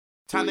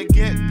Time to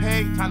get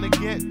paid, time to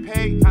get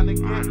paid, time to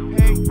get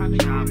paid, time to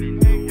get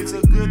paid. It's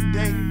a good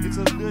day, it's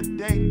a good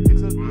day,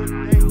 it's a good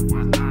day, it's a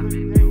good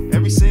day.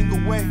 Every single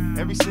way,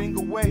 every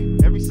single way,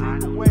 every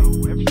single way,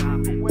 every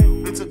single way.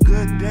 It's a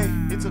good day,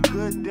 it's a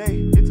good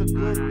day, it's a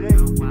good day,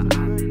 it's a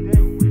good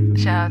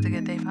day. Shout out to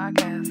Good Day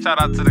Podcast.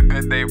 Shout out to the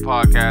Good Day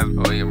Podcast.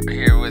 We're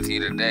here with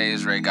you today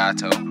is Ray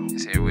Gato.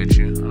 He's here with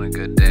you on a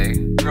good day.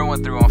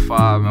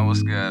 31315, man.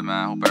 What's good,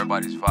 man? Hope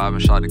everybody's vibing.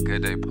 Shout out to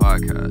Good Day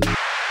Podcast.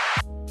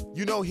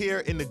 You know,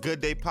 here in the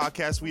Good Day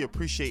Podcast, we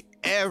appreciate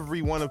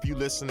every one of you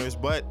listeners,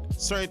 but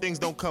certain things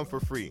don't come for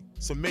free.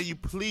 So may you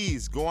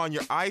please go on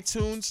your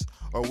iTunes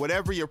or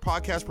whatever your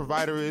podcast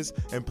provider is,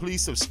 and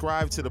please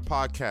subscribe to the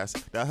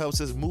podcast. That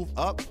helps us move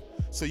up.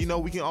 So, you know,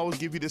 we can always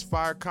give you this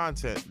fire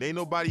content. There ain't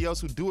nobody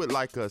else who do it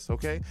like us,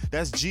 okay?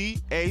 That's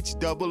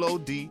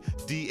GHOODDAY.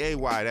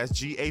 That's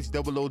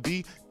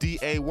GHOODDAY.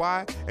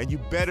 And you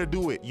better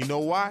do it. You know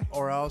why?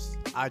 Or else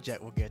iJet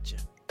will get you.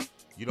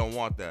 You don't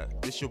want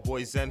that. This your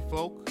boy Zen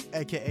Folk,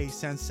 AKA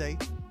Sensei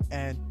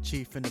and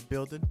Chief in the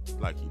building.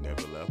 like he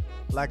never left.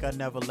 Like I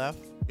never left.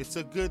 It's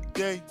a good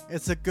day.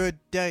 It's a good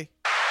day.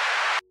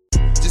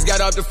 Just got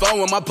off the phone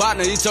with my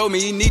partner, he told me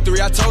he need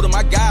 3, I told him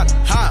I got him.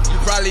 You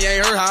probably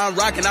ain't heard how I'm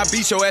rocking, I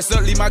beat your ass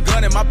up, leave my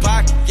gun in my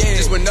pocket. Yeah,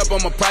 just went up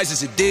on my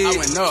prices, you dig. I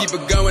went up. Keep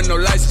a gun with no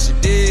license, you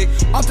dig.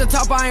 Off the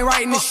top, I ain't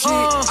writing this shit.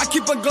 I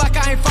keep a Glock,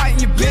 I ain't fighting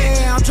you, bitch.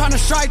 Yeah, I'm tryna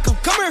strike him.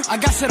 Come here. I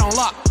got shit on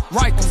lock.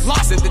 Right,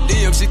 lock. Sent the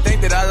DM, she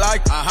think that I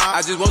like her.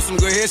 I just want some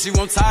good hair, she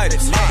won't tie it.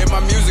 And my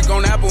music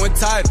on Apple and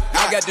Tidal.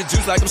 I got the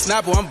juice like I'm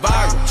Snapple, I'm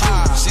viral.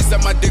 She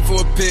suck my dick for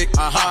a pic.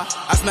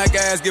 I smack her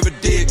ass, give a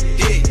dick.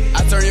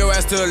 I turn your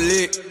ass to a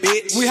lick,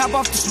 bitch. We hop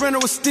off the Sprinter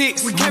with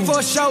sticks. We came for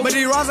a show, but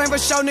these raws ain't for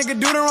show. Nigga,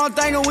 do the wrong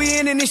thing and we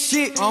in this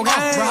shit. Bro,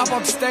 hop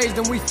off the stage,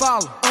 then we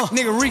follow.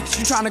 Nigga, reach,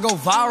 you tryna go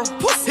viral?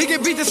 He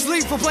get beat to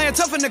sleep for playing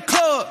tough in the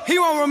club. He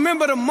won't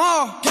remember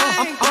tomorrow.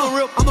 I'm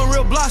a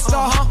real block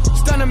star.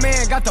 Stunner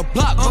man, got the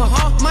block bump.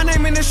 My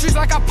name in the streets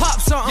like I pop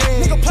something.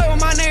 Nigga play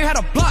with my name, had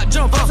a block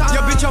jump.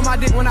 Your bitch on my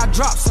dick when I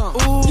drop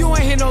something. You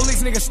ain't hit no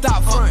leaks, nigga,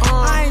 stop front.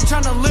 I ain't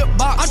tryna lip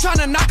box, I'm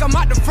tryna knock him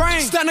out the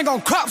frame. Stunner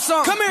gon' crop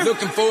something. Come here.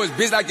 Looking for his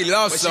bitch like he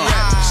lost some.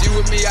 She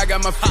with me, I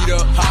got my feet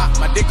up.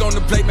 My dick on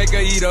the plate, make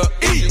her eat up.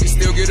 You can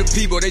still get a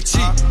people, they cheat.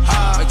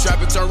 A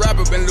trapper turn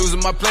rapper, been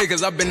losing my play,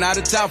 cause I've been out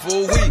of town for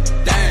a week.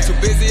 Damn, too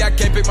busy, I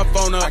can't pick my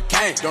phone up. I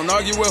can't. Don't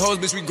argue with hoes,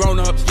 bitch, we grown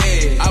up.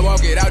 Yeah, I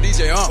walk it out,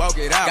 DJ Walk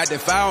it out. Got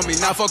that fire on me,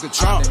 now fuck a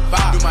Trump.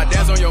 Do my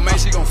dance on your man,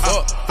 she gon'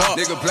 fuck.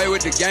 Nigga play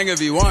with the gang if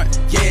he want.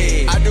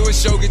 Yeah, I do a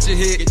show, get your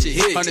hit.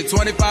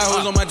 125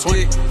 hoes on my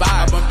dick.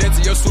 I bumped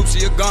into your swoop,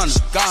 she a gunner.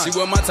 She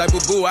was my type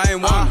of boo, I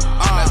ain't want her.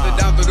 Master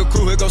down through the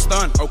crew, here go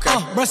stun. Okay.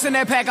 Bustin'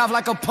 that pack off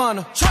like a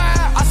punter.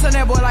 I send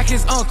that boy like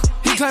his uncle.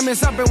 He claiming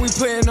something, we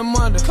puttin' him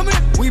under. Come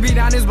here. We be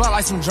down his block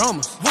like some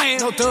drummers.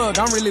 No thug,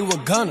 I'm really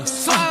with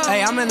gunners.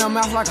 Hey, I'm in the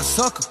mouth like a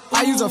sucker.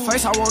 I use a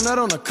face, I want nut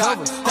on the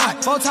cover.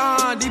 4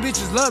 times, these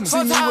bitches love me.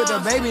 See me with the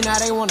baby, now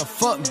they wanna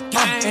fuck me.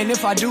 And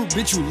if I do,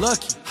 bitch, you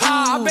lucky.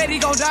 I bet he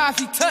gon' die if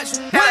he touch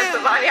me.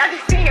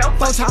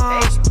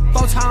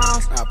 4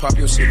 times. Nah, pop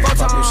your shit. Pop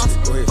your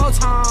shit. Go ahead. 4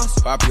 times.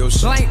 Pop your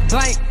shit. Blank.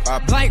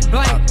 Pop your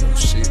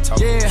shit. Talk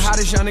Yeah, how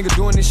this young nigga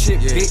doing this shit,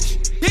 bitch?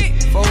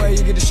 4-way,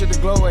 you get this shit the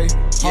glow way.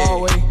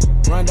 Hallway,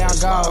 run down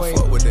Godway. I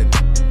fuck with that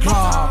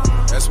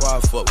nigga. That's why I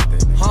fuck with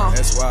that nigga.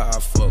 That's why I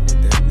fuck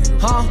with that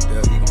nigga.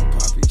 Yeah, he gon'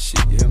 pop his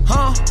shit, you hear me?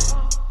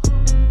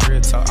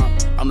 Real talk.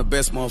 I'm the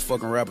best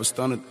motherfucking rapper.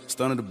 Stunner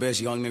the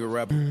best young nigga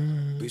rapper.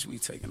 Bitch, we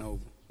taking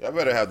over. Y'all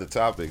better have the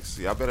topics.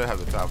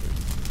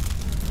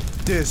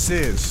 This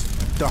is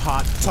the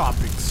hot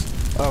topics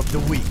of the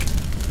week.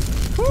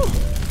 Whew.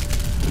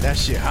 That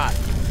shit hot.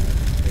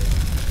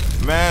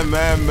 Man.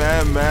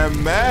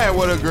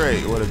 What a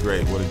great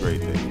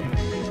day.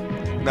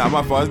 Nah,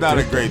 my fault. It's not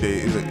a great day.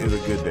 It's a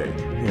good day.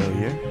 Hell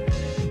yeah.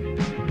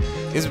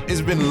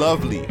 It's been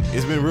lovely.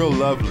 It's been real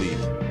lovely.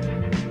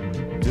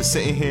 Just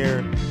sitting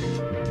here,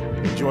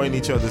 enjoying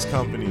each other's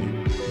company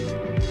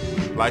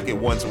like it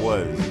once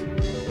was.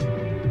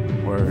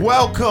 Word.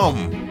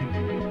 Welcome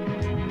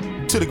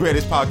to the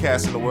greatest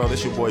podcast in the world.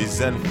 It's your boy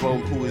Zen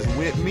Folk, who is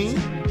with me.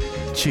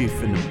 Chief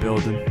in the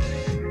building.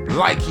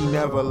 Like he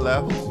never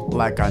left.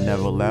 Like I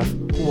never left.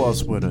 Who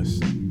else with us?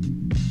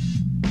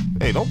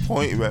 Hey, don't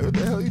point, man. What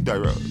the hell you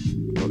direct?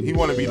 He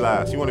want to be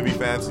last. You want to be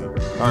fancy. All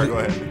right, go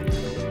ahead.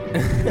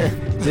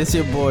 This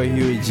your boy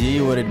Huey G.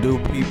 What it do,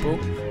 people?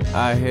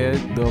 Out here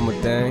doing my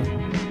thing.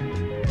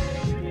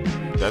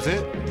 That's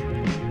it?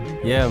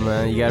 Yeah,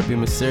 man. You gotta be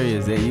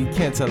mysterious. You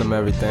can't tell them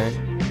everything.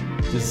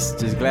 Just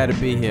glad to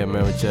be here,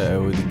 man, with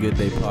the Good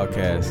Day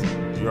Podcast.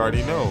 You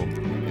already know.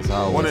 It's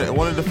always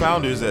one of the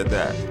founders at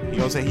that. You know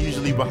what I'm saying? He's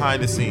usually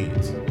behind the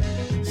scenes.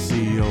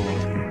 CEO. You know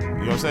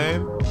what I'm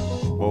saying?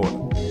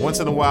 Well, once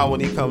in a while when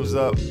he comes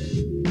up,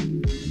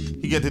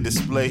 he get to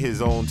display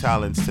his own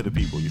talents to the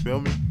people. You feel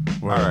me?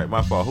 Right. All right,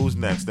 my fault. Who's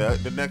next?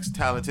 The next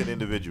talented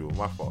individual.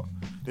 My fault.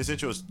 This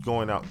intro is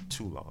going out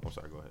too long. I'm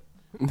sorry. Go ahead.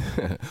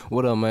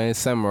 What up, man? It's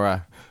Samurai.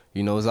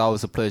 You know, it's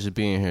always a pleasure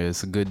being here.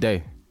 It's a good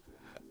day.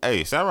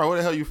 Hey, Samurai, where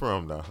the hell you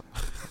from, though?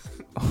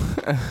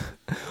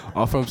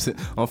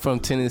 I'm from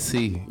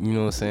Tennessee. You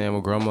know what I'm saying? My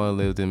grandma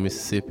lived in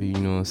Mississippi. You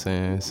know what I'm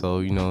saying? So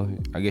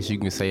I guess you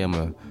can say I'm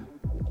a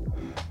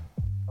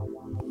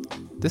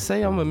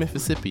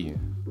Mississippian.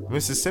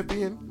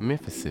 Memphissipian.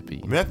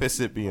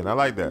 I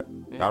like that.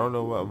 I don't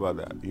know about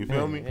that. You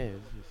feel me? Yeah.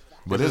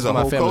 But there's a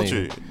whole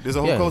culture. There's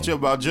a whole culture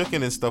about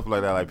juking and stuff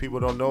like that. Like people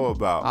don't know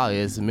about. Oh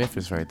yeah, it's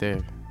Memphis right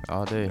there,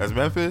 all day. That's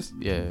Memphis?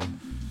 Yeah.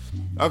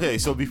 Okay,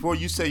 so before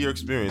you say your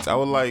experience, I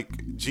would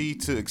like G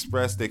to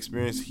express the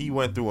experience he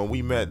went through when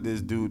we met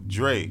this dude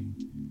Dre.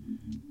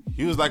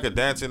 He was like a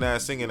dancing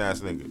ass, singing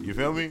ass nigga. You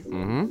feel me?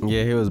 Mm-hmm.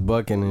 Yeah, he was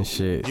bucking and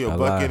shit. He was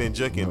bucking and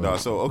juking, dog.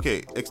 So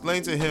okay,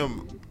 explain to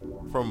him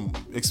from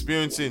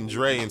experiencing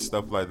Dre and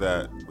stuff like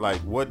that. Like,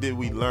 what did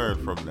we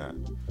learn from that?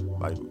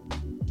 Like,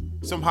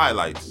 some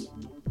highlights.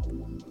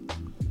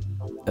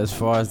 As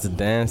far as the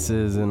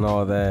dances and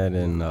all that,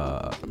 and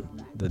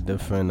the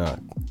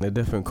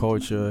different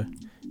culture.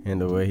 And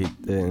the way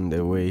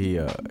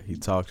he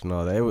talks and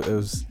all that, it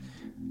was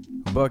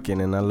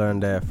bucking, and I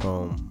learned that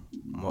from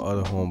my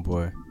other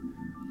homeboy.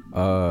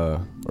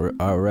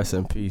 Rest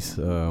in peace,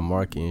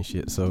 Marky and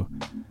shit. So,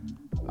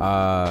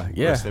 yeah.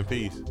 Rest in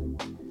peace.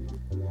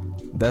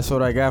 That's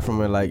what I got from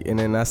it. Like, and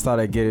then I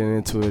started getting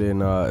into it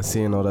and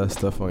seeing all that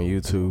stuff on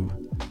YouTube,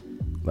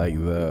 like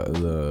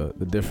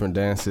the different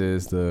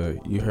dances.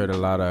 You heard a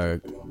lot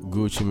of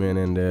Gucci Mane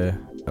in there,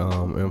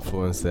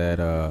 influenced that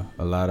a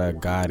lot of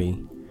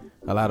Gotti.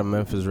 A lot of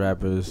Memphis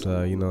rappers,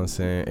 you know what I'm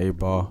saying,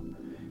 8Ball,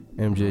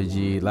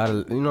 MJG,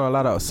 a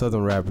lot of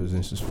Southern rappers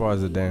as far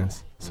as the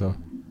dance. So,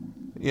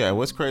 yeah,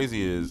 what's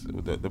crazy is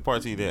the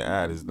parts he didn't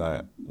add is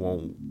that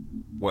when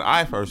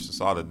I first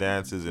saw the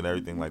dances and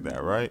everything like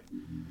that, right?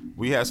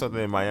 We had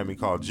something in Miami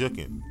called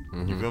juking.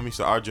 Mm-hmm. You feel me?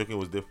 So our juking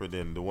was different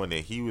than the one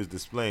that he was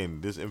displaying.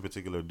 This in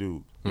particular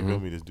dude, you feel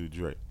me? This dude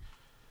Dre,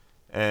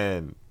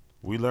 and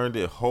we learned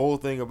the whole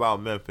thing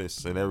about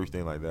Memphis and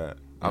everything like that.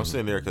 I'm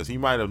sitting there because he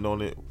might have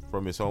known it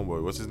from his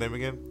homeboy. What's his name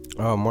again?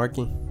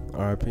 Marky.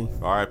 R.I.P.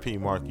 R.I.P.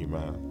 Marky,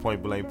 man.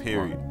 Point blank,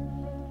 period.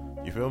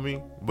 You feel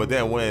me? But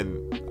then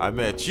when I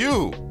met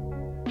you,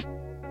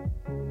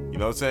 you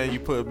know what I'm saying? You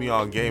put me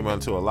on game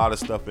onto a lot of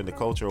stuff in the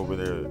culture over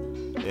there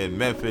in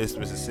Memphis,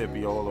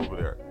 Mississippi, all over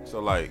there.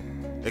 So, like,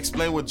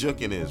 explain what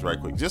juking is right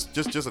quick.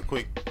 Just a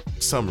quick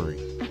summary.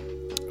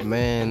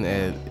 Man,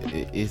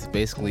 it's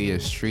basically a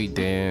street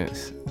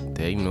dance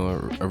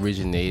that,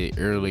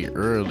 originated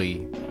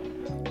early.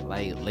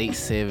 Like late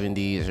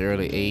 70s,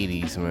 early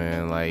 80s,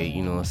 man. Like,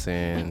 you know what I'm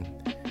saying?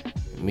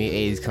 Mid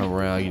 80s come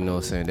around, you know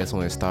what I'm saying? That's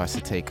when it starts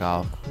to take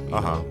off. You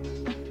know?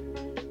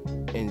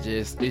 And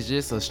it's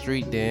just a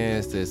street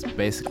dance that's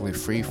basically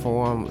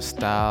freeform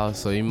style.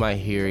 So you might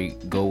hear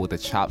it go with the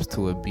chops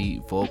to a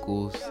beat,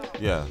 vocals.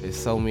 Yeah.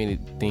 There's so many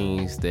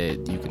things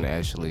that you can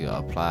actually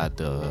apply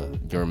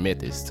your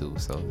methods to.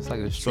 So it's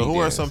like a street dance. So who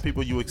are some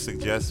people you would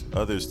suggest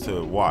others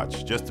to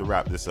watch just to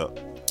wrap this up?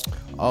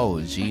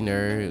 Oh,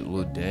 G-Nerd,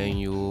 Lil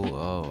Daniel,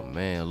 oh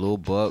man, Lil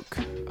Buck,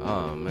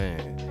 oh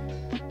man,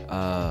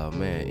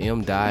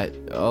 M. Dot,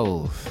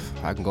 oh,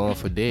 I can go on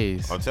for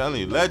days. I'm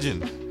telling you,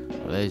 legends,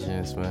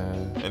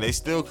 man. And they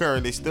still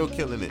current, they still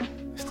killing it.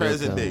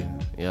 Present day.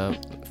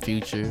 Yep,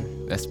 Future,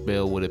 that's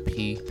spelled with a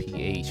P,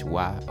 Phyoouture,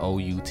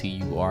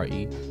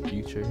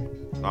 Future.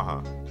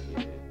 Yeah,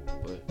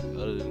 but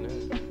other than that.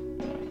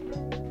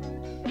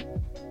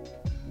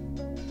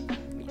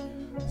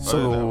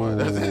 So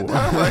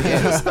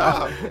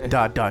stop.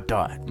 dot.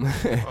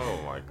 Oh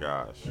my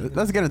gosh.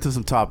 Let's get into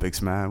some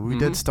topics, man. We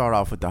did start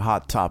off with the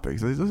hot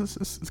topics.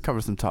 Let's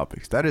cover some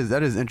topics. That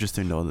is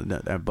interesting though.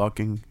 That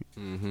bucking,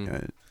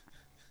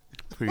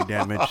 pretty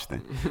damn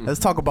interesting. Let's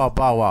talk about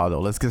Bow Wow though.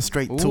 Let's get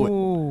straight to it.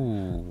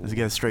 Let's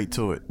get straight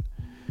to it.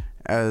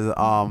 As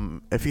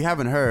if you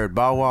haven't heard,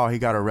 Bow Wow, he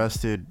got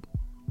arrested.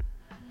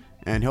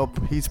 And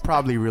he's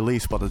probably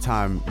released by the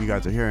time you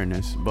guys are hearing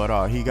this.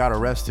 But he got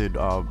arrested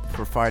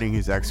for fighting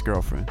his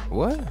ex-girlfriend.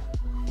 What?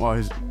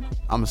 Well,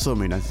 I'm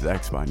assuming that's his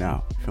ex by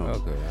now.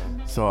 Okay.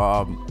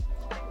 So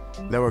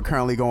they were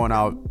currently going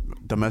out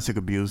domestic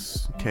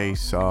abuse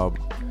case.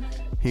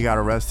 He got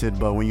arrested,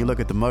 but when you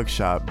look at the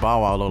mugshot,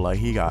 Bow Wow looked like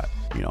he got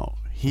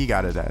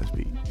his ass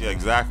beat. Yeah,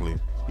 exactly.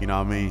 You know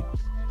what I mean?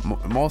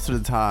 Most of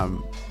the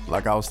time,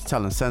 like I was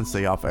telling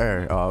Sensei off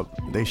air,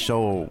 they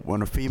show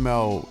when a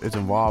female is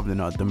involved in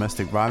a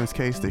domestic violence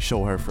case, they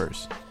show her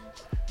first.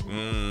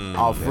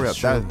 Off rip.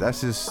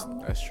 That's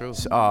true.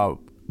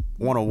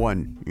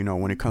 101,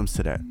 when it comes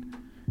to that.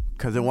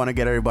 Because they want to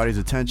get everybody's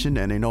attention,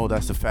 and they know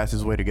that's the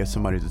fastest way to get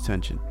somebody's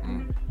attention.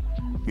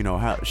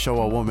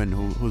 Show a woman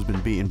who's been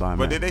beaten by a man.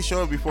 But did they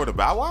show it before the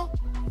Bow Wow?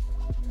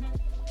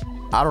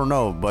 I don't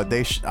know, but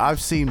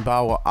I've seen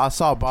Bow Wow. I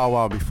saw Bow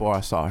Wow before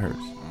I saw hers.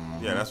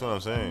 Yeah, that's what I'm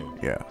saying.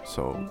 Yeah,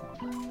 so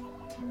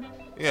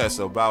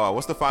Bow Wow,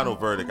 what's the final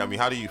verdict? I mean,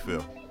 how do you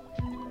feel?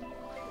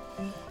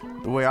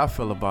 The way I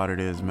feel about it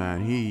is,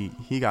 man,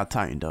 he got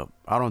tightened up.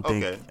 I don't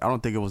think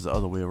it was the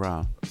other way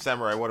around.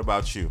 Samurai, what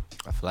about you?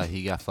 I feel like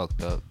he got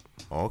fucked up.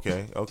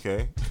 Okay.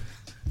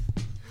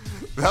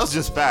 That was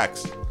just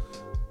facts.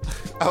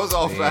 That was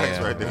all facts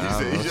right there. He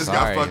said he just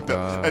got fucked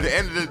up. At the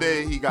end of the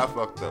day, he got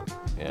fucked up.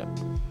 Yeah.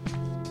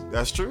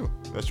 That's true.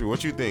 That's true.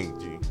 What you think,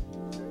 G?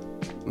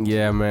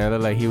 Yeah, man. It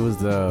looked like he was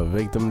the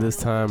victim this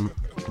time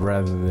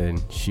rather than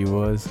she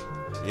was.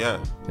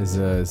 Yeah.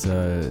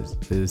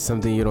 It's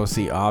something you don't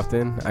see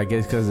often. I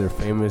guess because they're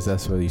famous,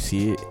 that's where you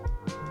see it.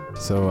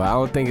 So I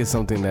don't think it's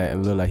something that it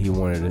looked like he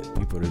wanted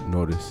people to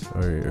notice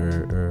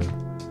or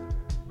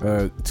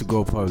to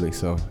go public.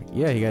 So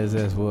yeah, he got his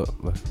ass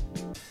whooped. But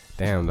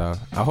damn, dog.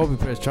 I hope he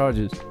pressed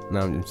charges.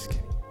 No, I'm just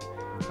kidding.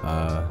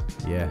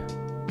 Yeah.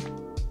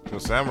 So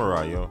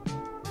Samurai, yo,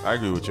 I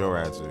agree with your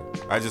answer.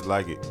 I just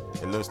like it.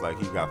 It looks like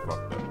he got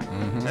fucked up.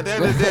 Mm-hmm. At the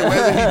end of the day,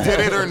 whether he did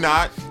it or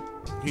not,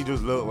 he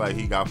just looked like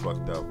he got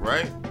fucked up,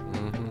 right?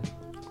 Mm-hmm.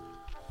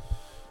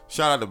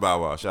 Shout out to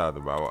Bow Wow. Shout out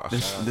to Bow Wow.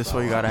 This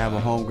way you gotta have a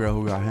homegirl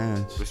who got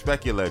hands.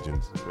 Respect your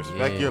legends.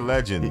 Respect your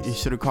legends. You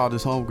should have called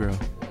this homegirl.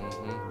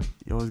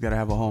 You always gotta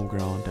have a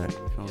homegirl on deck.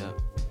 Yeah.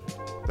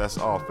 That's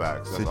all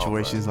facts. That's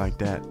Situations all like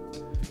that.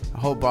 I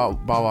hope Bow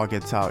Wow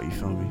gets out. You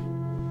feel me?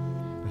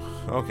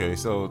 facts. Okay,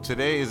 so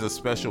today is a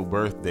special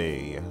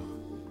birthday. You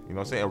know what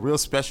I'm saying? A real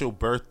special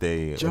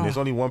birthday. And there's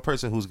only one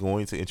person who's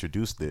going to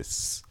introduce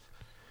this.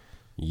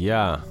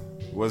 Yeah.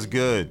 What's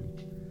good?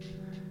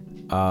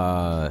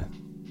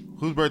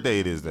 Whose birthday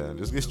it is then?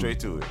 Let's get straight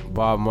to it.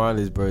 Bob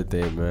Marley's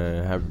birthday,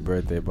 man. Happy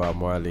birthday, Bob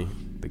Marley.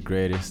 The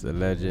greatest, the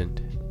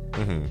legend.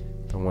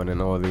 Mm-hmm. The one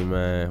and only,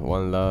 man.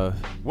 One love.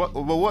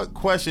 What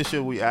question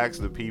should we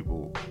ask the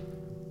people?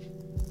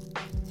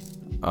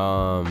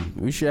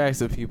 We should ask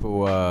the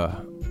people,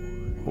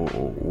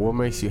 what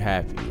makes you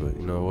happy?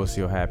 You know, what's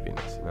your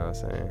happiness? You know what I'm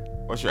saying?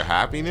 What's your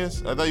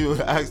happiness? I thought you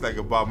would ask like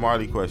a Bob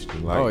Marley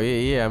question. Like, Oh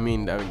yeah. I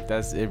mean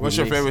that's it. what's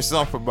your favorite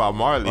song from Bob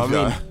Marley?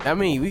 I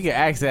mean, we can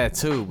ask that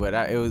too, but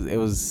it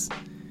was.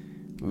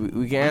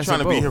 We can I'm answer trying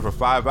to both. be here for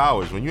 5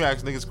 hours. When you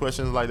ask niggas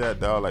questions like that,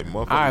 dog, like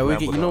motherfuckers. All right, we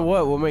can. ramble You know on.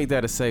 what? We'll make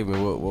that a segment.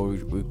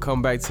 We'll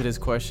come back to this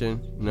question.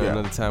 You know, Yeah.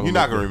 another time. You're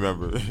not gonna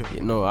remember.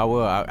 No, I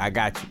will. I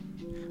got you.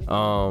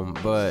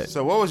 But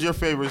So, what was your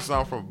favorite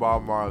song from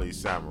Bob Marley's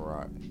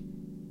Samurai?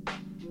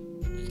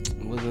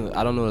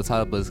 I don't know the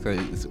title, but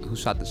it's Who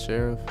Shot the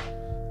Sheriff?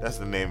 That's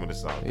the name of the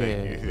song.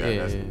 Thank you.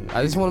 Yeah. That's-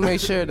 I just want to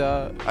make sure,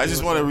 dog. I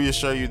just want to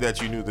reassure you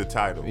that you knew the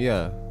title.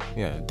 Yeah,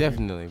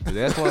 definitely. But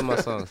that's one of my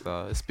songs,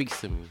 dog. It speaks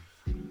to me.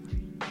 You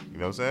know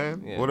what I'm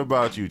saying? Yeah. What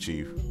about you,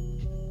 Chief?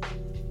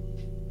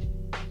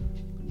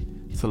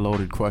 It's a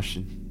loaded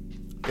question.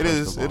 It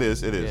is.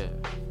 Yeah.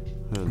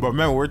 But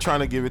remember, we're trying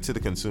to give it to the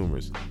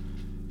consumers.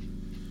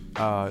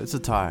 It's a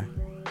tie.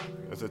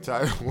 It's a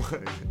title.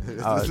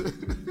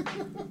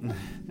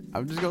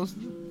 I'm just going.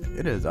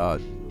 It is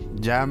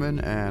Jammin'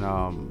 and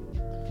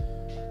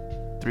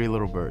Three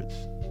Little Birds.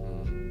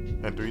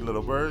 And Three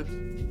Little Birds.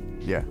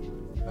 Yeah.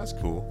 That's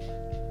cool.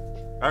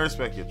 I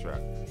respect your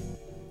track.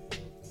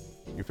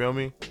 You feel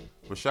me?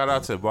 But shout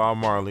out to Bob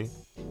Marley,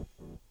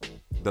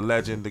 the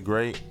legend, the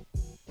great.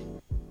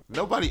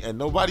 Nobody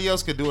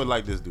else could do it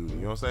like this dude. You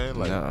know what I'm saying?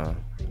 Like,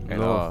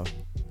 and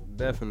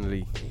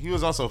definitely. he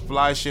was also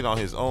fly shit on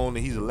his own.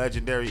 And he's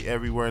legendary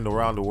everywhere and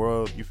around the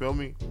world. You feel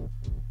me?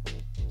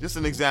 Just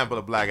an example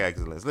of black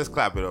excellence. Let's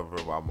clap it up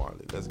for Bob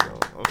Marley. Let's go.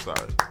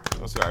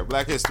 I'm sorry.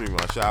 Black History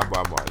Month. Shout out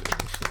Bob Marley.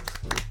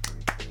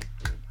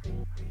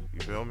 You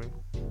feel me?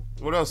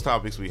 What else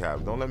topics we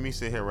have? Don't let me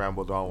sit here and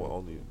ramble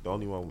on with the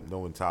only one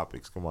knowing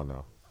topics. Come on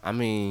now. I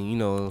mean, you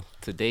know,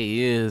 today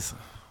is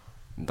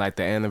like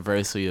the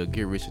anniversary of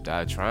Get Rich or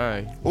Die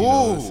Trying. You know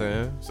what I'm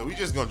saying? So we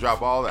just gonna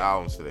drop all the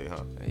albums today,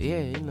 huh?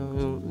 Yeah, you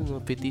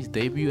know, 50's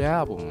debut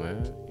album,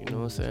 man. You know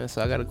what I'm saying?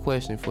 So I got a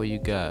question for you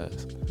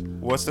guys.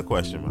 What's the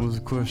question, man? What was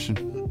the question?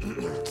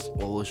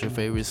 What was your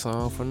favorite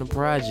song from the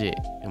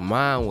project? And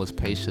mine was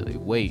Patiently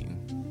Waiting.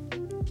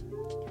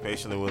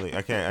 Patiently willing.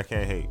 I can't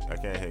hate.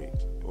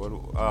 What,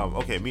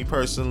 okay, me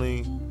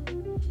personally,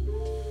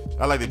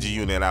 I like the G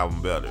Unit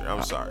album better.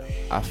 I'm sorry.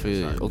 I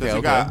feel it. Because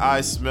you got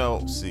I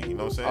Smell C. You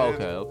know what I'm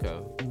saying?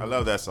 Okay. I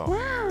love that song.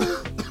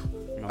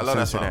 I love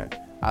that song.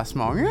 I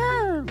smell. We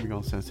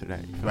gonna censor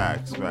that.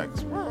 Facts.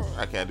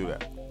 I can't do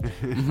that.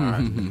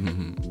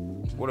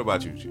 Alright. What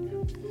about you, G?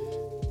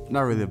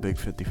 Not really a big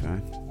 50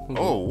 fan.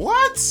 Oh,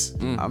 what?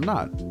 I'm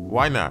not.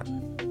 Why not?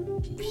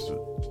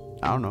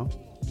 I don't know.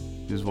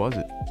 Just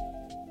wasn't.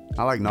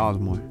 I like Nas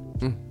more.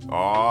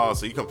 Oh,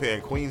 so you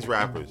comparing Queens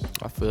rappers.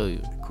 I feel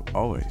you.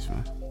 Always,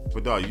 man.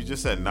 But dog, you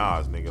just said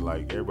Nas, nigga.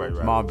 Like everybody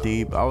rapping. Mobb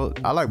Deep.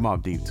 I like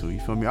Mobb Deep too. You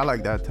feel me? I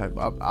like that type.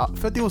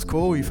 50 was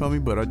cool. You feel me?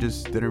 But I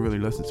just didn't really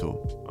listen to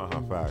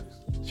him. Facts.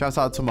 Shouts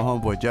out to my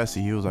homeboy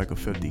Jesse. He was like a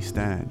 50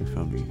 stan. You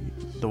feel me?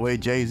 The way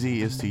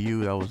Jay-Z is to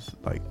you, that was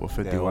like what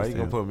 50 Damn, why was you to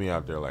gonna him. put me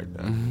out there like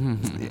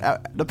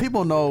that? The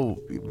people know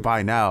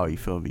by now. You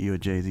feel me? You're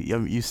Jay-Z.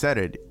 You said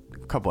it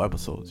a couple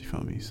episodes. You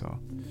feel me? So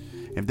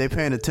if they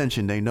paying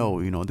attention, they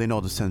know. You know, they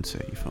know the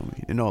sensei. You feel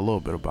me? They know a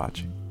little bit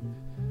about you.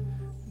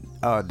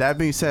 That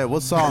being said,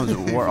 what songs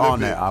were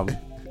on that album?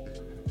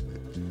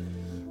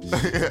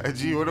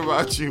 G, what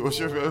about you? What's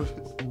your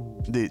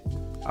favorite?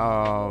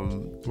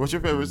 What's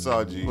your favorite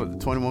song, G?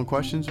 What, 21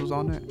 Questions was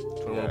on there?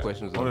 21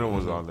 questions. One of them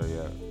was on there,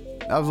 yeah.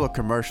 That was a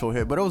commercial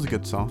hit, but it was a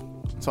good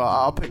song. So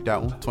I'll pick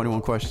that one.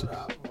 21 Questions.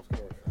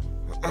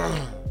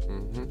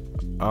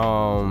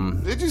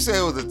 Did you say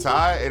it was a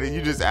tie and then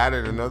you just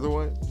added another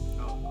one?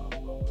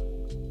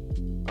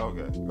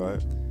 Okay, go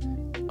ahead.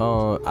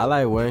 I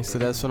like Wayne, so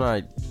that's when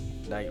I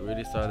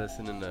really started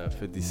listening to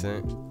 50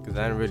 Cent, because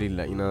I didn't really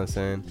like, you know what I'm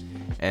saying.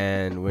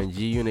 And when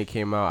G Unit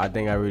came out, I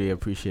think I really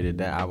appreciated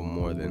that album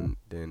more than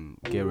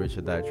Get Rich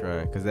or Die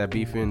Trying, because that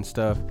beefing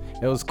stuff,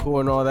 it was cool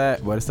and all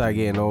that, but it started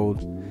getting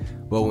old.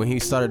 But when he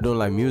started doing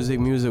like music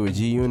with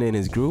G Unit and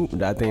his group,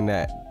 I think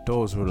that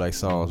those were like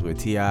songs with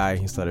T.I.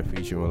 He started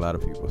featuring with a lot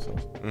of people. So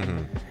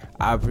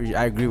I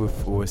agree with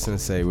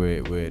Sensei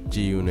with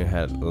G Unit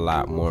had a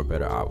lot more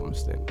better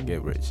albums than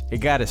Get Rich. It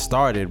got it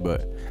started,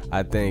 but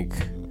I think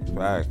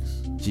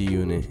Facts. G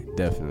Unit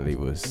definitely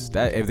was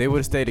that. If they would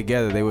have stayed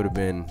together, they would have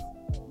been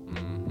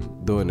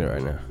doing it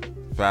right now.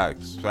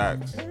 Facts.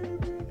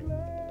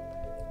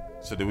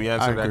 So did we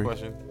answer that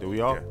question? Did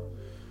we all?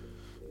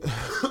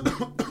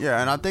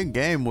 Yeah, and I think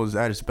Game was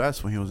at his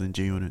best when he was in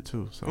G Unit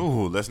too. So.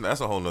 Ooh, that's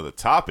a whole nother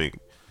topic.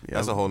 Yeah.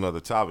 That's a whole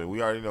nother topic.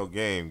 We already know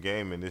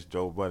Game in this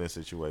Joe Budden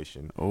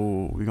situation.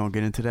 Oh, we gonna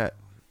get into that.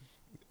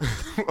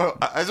 Well,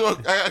 I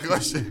got a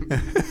question.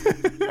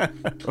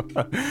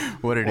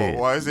 What it is?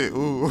 Why is it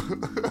ooh? I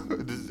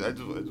just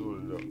want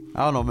to know.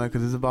 I don't know, man,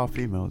 because it's about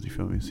females. You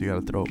feel me? So you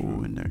gotta throw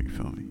ooh in there. You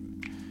feel me?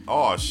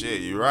 Oh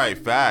shit, you're right.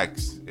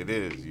 Facts. It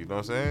is. You know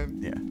what I'm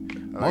saying? Yeah.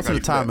 Like Most of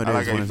the time it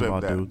is when it's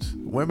about that. dudes.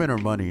 Women or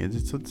money.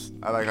 It's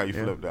I like how you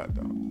flip that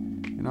though.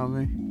 You know what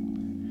I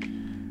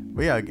mean?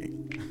 But yeah,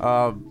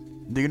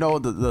 do you know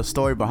the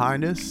story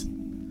behind this?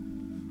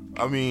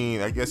 I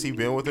mean, I guess he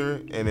been with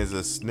her, and it's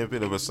a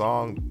snippet of a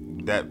song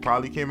that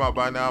probably came out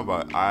by now,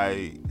 but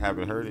I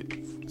haven't heard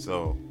it.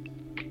 So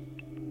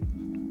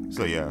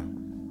yeah,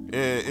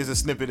 it's a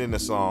snippet in the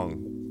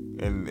song,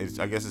 and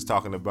I guess it's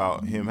talking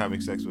about him having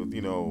sex with,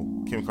 you know,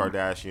 Kim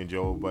Kardashian,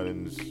 Joe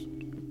Budden's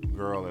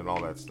girl, and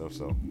all that stuff.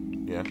 So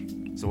yeah.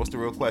 So what's the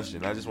real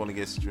question? I just want to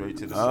get straight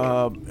to the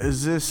story.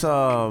 Is this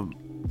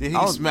Did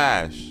he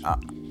smash? I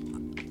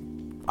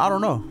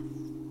don't know.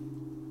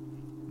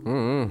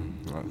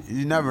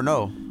 You never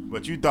know.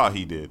 But you thought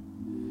he did.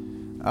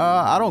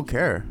 I don't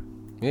care.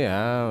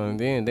 Yeah, at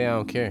the end of the day, I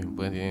don't care.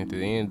 But at the end of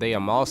the day,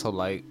 I'm also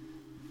like,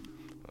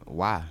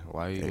 why?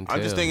 Why you even tell?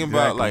 I'm just thinking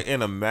about, like,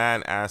 in a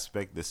man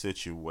aspect, the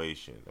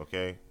situation,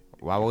 okay?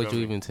 Why would you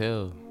even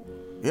tell?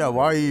 Yeah,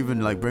 why are you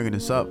even, like, bringing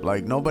this up?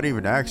 Like, nobody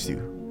even asked you.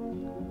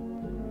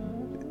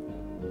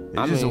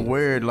 It's just a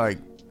weird, like,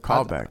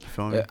 callback. You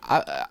feel me?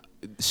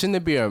 Shouldn't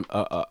there be a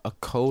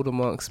code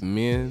amongst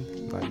men?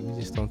 Like, we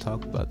just don't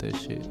talk about that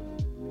shit.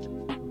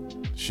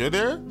 Should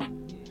there?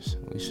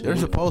 They're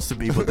supposed to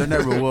be, but there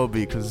never will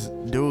be, because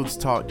dudes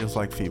talk just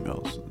like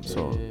females.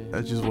 So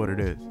that's just what it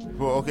is.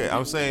 Well, okay,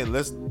 I'm saying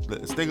let's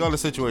think on the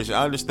situation.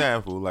 I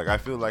understand, fool. Like, I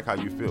feel like how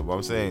you feel, but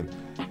I'm saying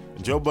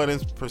Joe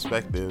Budden's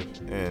perspective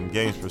and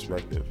Game's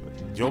perspective.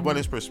 Joe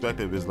Budden's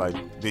perspective is like,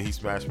 did he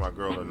smash my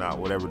girl or not?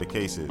 Whatever the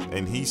case is,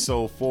 and he's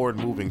so forward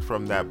moving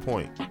from that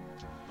point.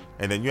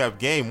 And then you have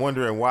Game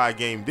wondering why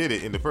Game did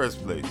it in the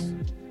first place.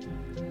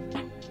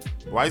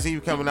 Why is he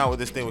coming out with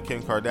this thing with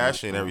Kim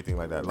Kardashian and everything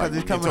like that? Like,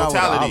 in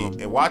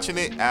totality, and watching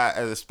it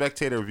as a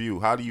spectator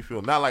view, how do you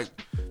feel? Not like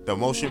the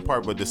emotion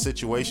part, but the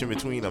situation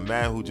between a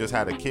man who just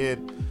had a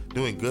kid,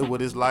 doing good with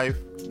his life,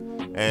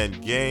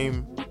 and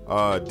Game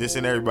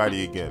dissing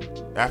everybody again.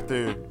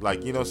 After,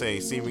 like, you know what I'm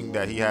saying, seeming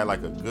that he had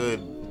like a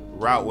good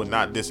route with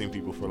not dissing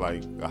people for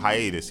like a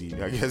hiatus,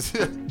 I guess.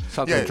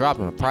 Something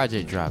dropping, a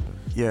project dropping.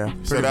 Yeah.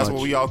 So that's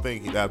what we all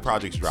think that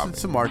project's dropping.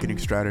 It's a marketing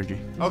strategy.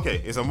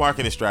 Okay, it's a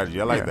marketing strategy.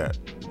 I like that.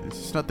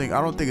 It's nothing.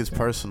 I don't think it's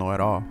personal at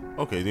all.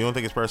 Okay, you don't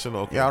think it's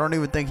personal? Okay. Yeah, I don't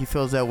even think he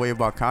feels that way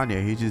about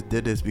Kanye. He just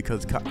did this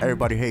because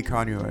everybody hate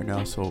Kanye right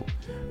now, so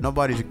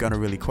nobody's gonna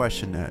really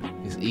question that.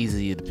 It's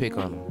easier to pick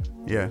on him.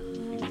 Yeah.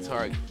 Easy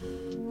target.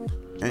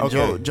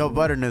 And Joe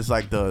Budden is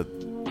like the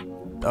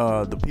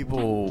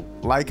people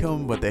like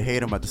him, but they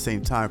hate him at the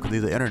same time because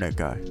he's an internet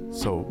guy.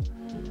 So,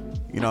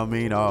 you know what I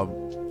mean?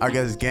 I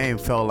guess Game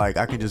felt like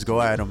I can just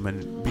go at him,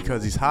 and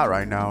because he's hot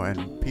right now,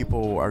 and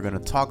people are gonna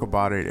talk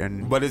about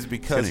it, but it's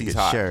because he's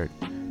hot. Shared.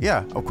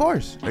 Yeah, of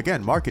course.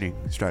 Again, marketing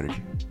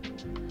strategy.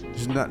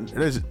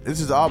 This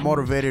is all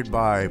motivated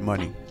by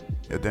money.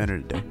 At the end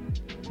of the day,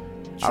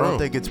 I don't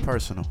think it's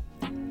personal.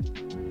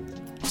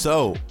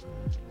 So,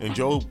 in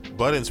Joe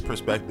Budden's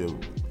perspective,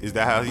 is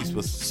that how he's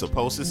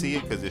supposed to see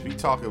it? Because if you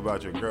talk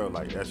about your girl,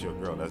 like, that's your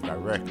girl, that's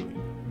directly.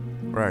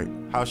 Right.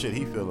 How should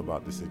he feel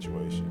about the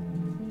situation?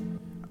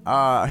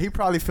 He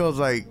probably feels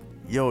like,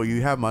 yo,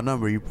 you have my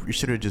number. You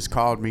should have just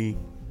called me.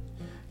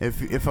 If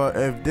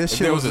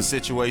there was a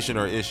situation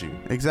or issue.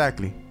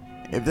 Exactly.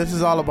 If this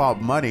is all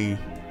about money,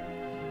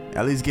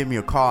 at least give me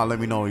a call and let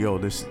me know, yo,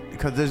 this,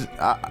 because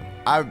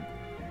I've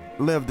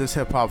lived this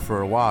hip hop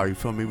for a while. You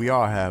feel me? We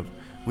all have.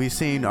 We've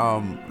seen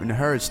and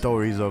heard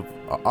stories of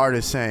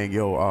artists saying,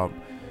 yo,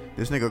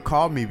 this nigga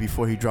called me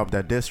before he dropped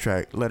that diss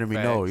track, letting me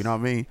know. You know what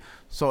I mean?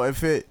 So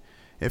if it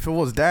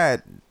was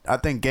that, I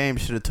think Game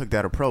should have took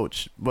that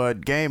approach.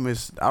 But Game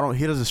is,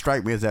 he doesn't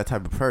strike me as that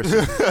type of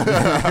person.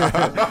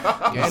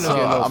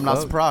 So I'm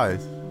not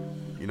surprised.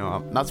 You know,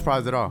 I'm not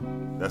surprised at all.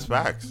 That's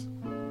facts.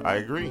 I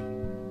agree.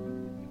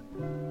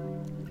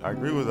 I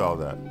agree with all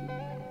that.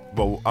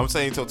 But I'm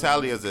saying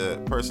totality as a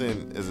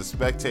person, as a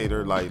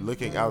spectator, like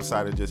looking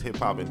outside of just hip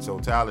hop in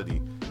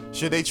totality,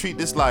 should they treat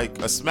this like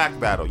a smack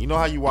battle? You know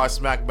how you watch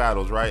smack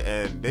battles, right?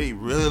 And they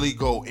really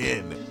go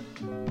in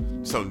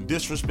some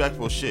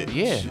disrespectful shit.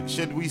 Yeah.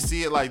 Should we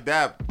see it like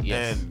that?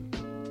 Yes.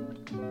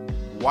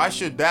 And why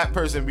should that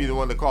person be the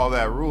one to call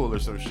that rule or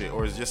some shit?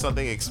 Or is it just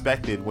something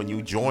expected when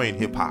you join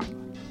hip hop?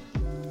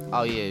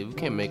 Oh yeah, we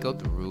can't make up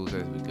the rules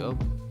as we go.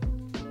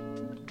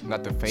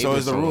 Not the favor. So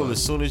is the someone. rule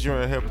as soon as you're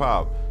in hip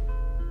hop,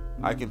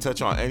 I can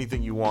touch on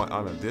anything you want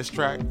on a diss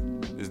track?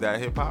 Is that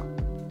hip hop?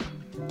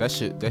 That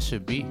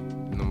should be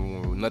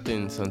number one.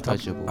 Nothing's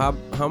untouchable.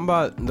 How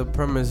about the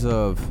premise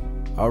of,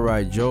 all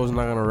right, Joe's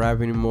not gonna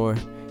rap anymore.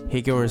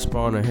 He can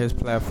respond on his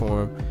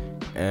platform,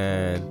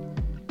 and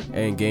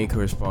Game can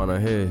respond on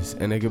his,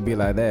 and it could be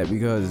like that.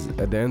 Because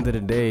at the end of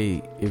the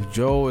day, if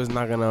Joe is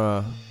not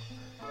gonna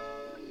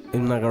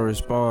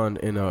respond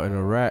in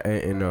a rap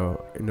in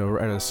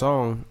a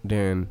song,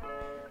 then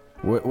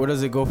where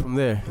does it go from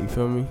there? You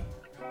feel me?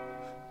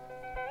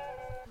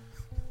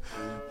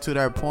 To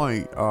that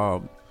point,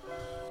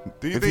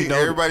 Do you If think you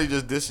know- everybody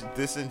just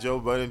dissing Joe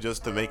Budden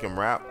just to make him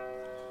rap?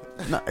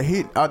 no,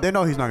 they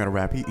know he's not gonna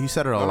rap. He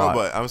said it a No, lot.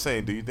 but I'm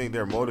saying, do you think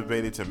they're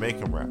motivated to make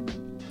him rap?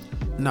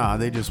 Nah,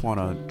 they just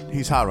wanna.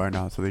 He's hot right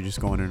now, so they're just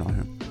going in on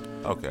him.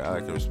 Okay, I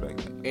can respect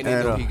that. And they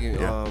know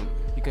And,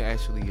 he can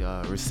actually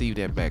receive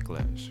that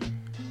backlash.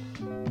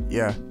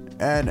 Yeah,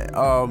 and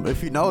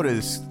if you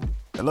notice,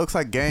 it looks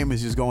like Game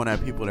is just going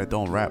at people that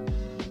don't rap.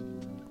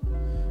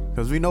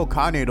 Because we know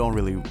Kanye don't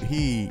really.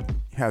 He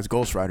has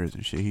ghostwriters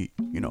and shit.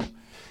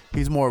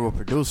 He's more of a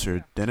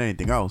producer than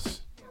anything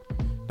else.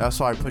 That's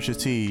why Pusha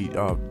T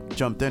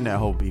jumped in that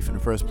whole beef in the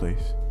first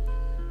place.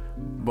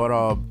 But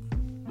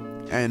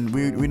and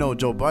we know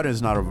Joe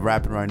Budden's not a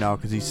rapping right now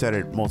because he said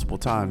it multiple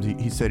times.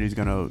 He said he's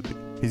gonna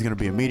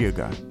be a media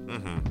guy.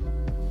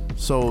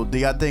 So do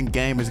y'all think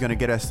Game is gonna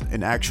get us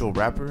an actual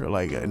rapper,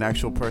 like an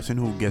actual person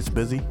who gets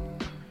busy,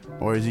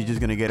 or is he just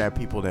gonna get at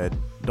people that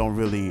don't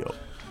really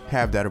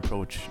have that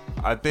approach?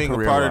 I think a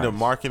career part of the wise?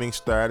 marketing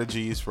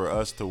strategy is for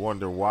us to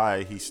wonder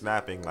why he's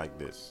snapping like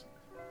this.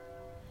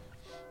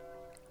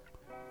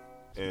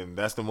 And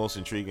that's the most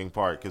intriguing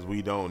part because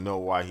we don't know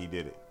why he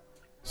did it.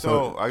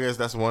 So I guess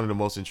that's one of the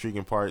most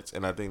intriguing parts,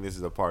 and I think this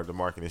is a part of the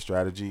marketing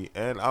strategy.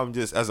 And I'm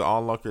just, as an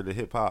onlooker to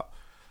hip hop,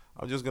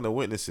 I'm just gonna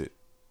witness it.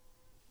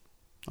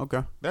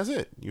 Okay. That's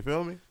it. You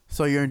feel me?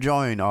 So you're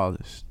enjoying all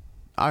this?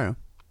 I am.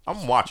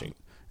 I'm watching.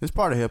 It's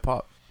part of hip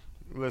hop.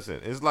 Listen,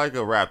 it's like a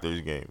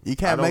Raptors game. You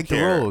can't I don't make the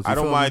care. rules, you I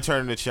don't feel mind me?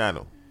 turning the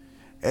channel.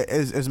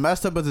 As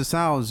messed up as it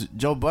sounds,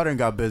 Joe Budden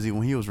got busy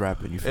when he was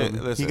rapping. You feel me?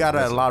 Listen, He got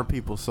at a listen. lot of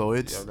people, so You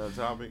have that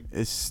topic?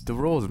 it's the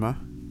rules,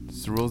 man.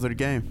 It's the rules of the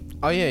game.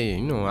 Oh yeah. You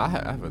know, I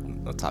have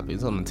a topic.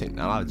 It's on the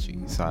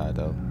technology side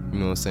though. You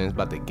know what I'm saying? It's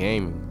about the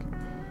gaming.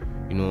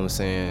 You know what I'm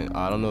saying?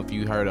 I don't know if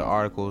you heard an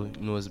article.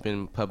 You know, it's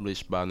been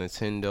published by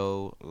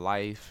Nintendo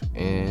Life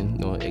and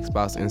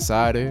Xbox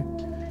Insider.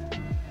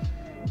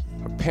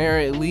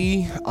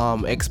 Apparently,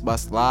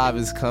 Xbox Live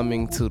is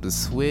coming to the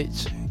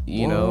Switch.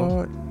 You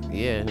know,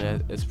 yeah,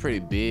 it's pretty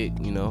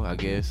big. You know, I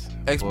guess.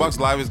 Xbox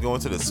Live is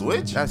going to the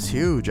Switch? That's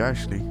huge,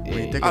 actually. When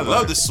you think I about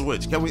love it. the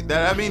Switch. Can we?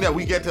 That mean that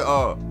we get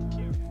to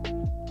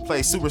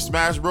play Super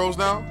Smash Bros.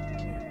 Now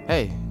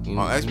Hey, you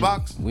know, on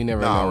Xbox? We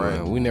never Nah, know, right.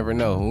 man. We never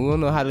know. We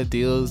don't know how the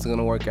deal is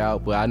gonna work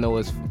out, but I know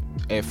it's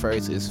at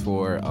first it's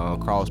for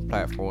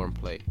cross-platform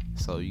play.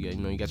 So you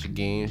got your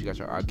games, you got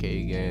your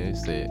arcade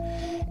games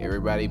that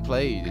everybody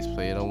play. You just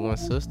play it on one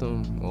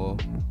system or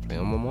play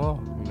them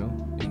all. You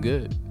know, it's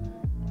good.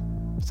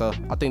 So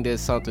I think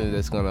that's something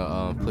that's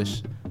gonna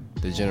push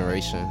the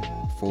generation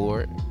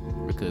forward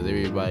because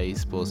everybody's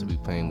supposed to be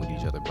playing with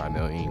each other by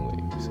now anyway.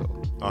 So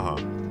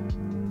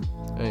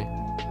hey.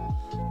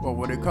 Well,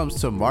 when it comes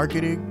to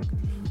marketing,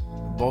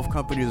 both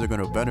companies are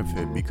going to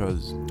benefit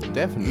because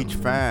Definitely. each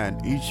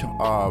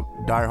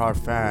diehard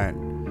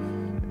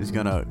fan is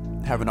going to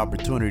have an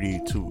opportunity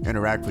to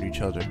interact with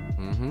each other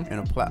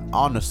in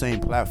on the same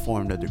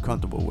platform that they're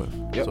comfortable with.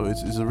 Yep. So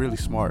it's a really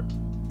smart,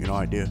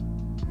 idea.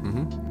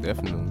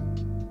 Definitely.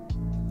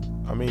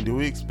 I mean, do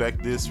we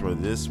expect this for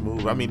this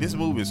move? I mean, this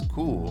move is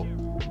cool.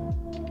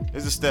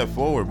 It's a step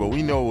forward, but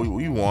we know what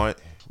we want.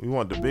 We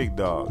want the big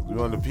dogs. We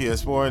want the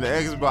PS4 and the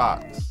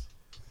Xbox.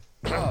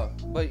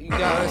 But you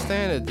gotta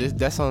understand that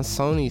that's on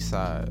Sony's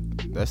side.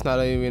 That's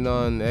not even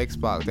on the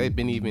Xbox.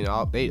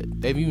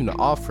 They've even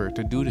offered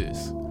to do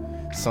this.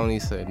 Sony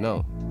said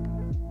no.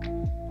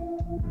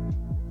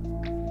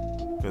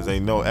 Because they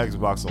know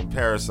Xbox on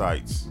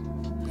parasites.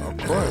 Of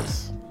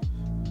course.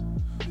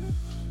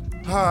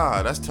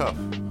 That's tough.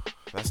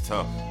 That's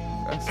tough.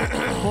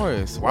 Of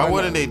course. Why not?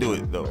 wouldn't they do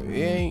it, though?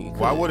 Yeah,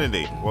 Why wouldn't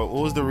they? What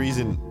was the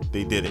reason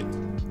they did it?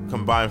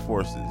 Combine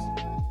forces.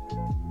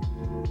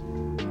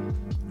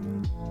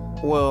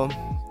 Well,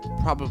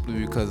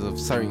 probably because of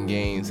certain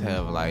games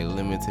have like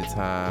limited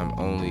time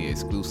only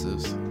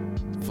exclusives.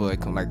 For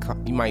like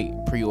you might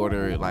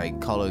pre-order like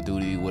Call of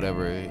Duty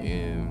whatever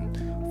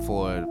in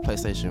for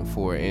PlayStation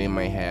 4, and it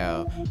might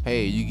have,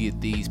 hey, you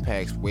get these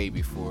packs way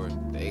before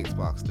the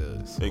Xbox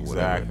does.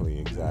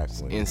 Exactly.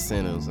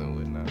 Incentives and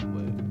whatnot.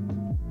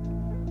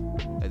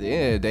 But at the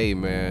end of the day,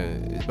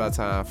 man, it's about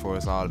time for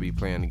us all to be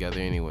playing together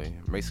anyway.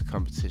 Makes the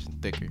competition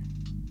thicker.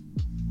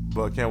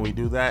 But can we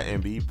do that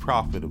and be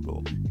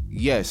profitable?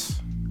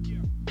 Yes.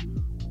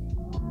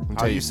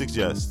 How you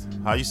suggest?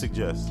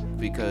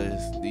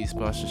 Because these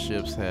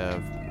sponsorships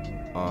have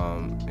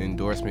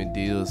endorsement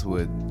deals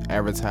with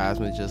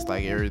advertisements, just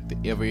like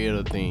every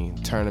other thing.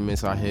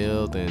 Tournaments are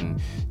held,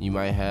 and you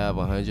might have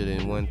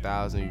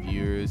 101,000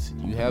 viewers.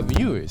 You have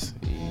viewers.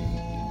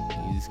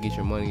 You just get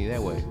your money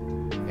that way.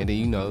 And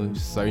then,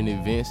 certain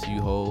events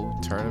you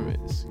hold,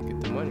 tournaments,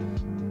 get the money.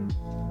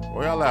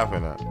 What y'all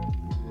laughing at?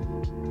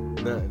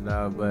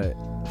 Nah, but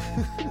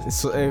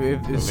so if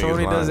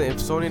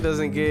Sony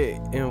doesn't get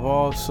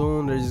involved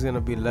soon, they're just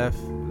gonna be left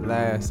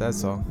last.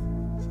 That's all.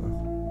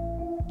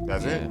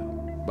 That's it.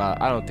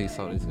 But I don't think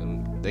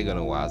they're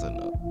gonna wisen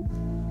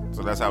up.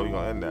 So that's how we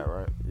gonna end that,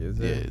 right? Yes,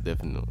 Yeah,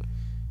 definitely.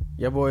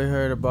 Your boy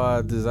heard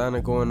about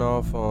Designer going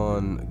off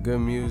on Good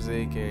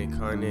Music and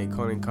Kanye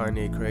calling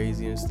Kanye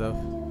crazy and stuff.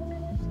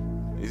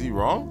 Is he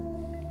wrong?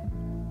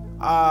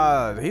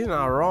 He's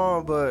not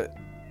wrong, but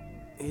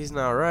he's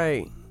not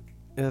right.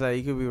 It's like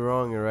you could be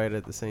wrong and right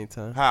at the same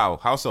time. How?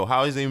 How so?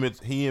 How is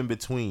he in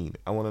between?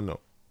 I want to know.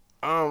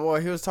 Well,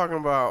 he was talking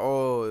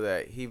about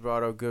that he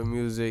brought up Good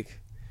Music,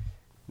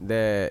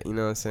 that you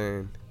know what I'm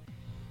saying.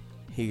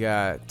 He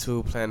got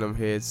 2 platinum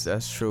hits.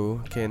 That's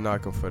true. Can't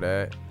knock him for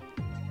that.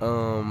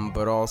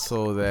 But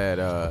also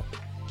that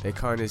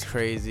Kanye's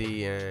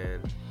crazy,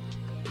 and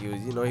he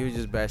was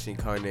just bashing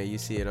Kanye. You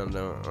see it on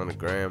the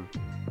gram.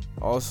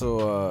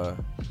 Also,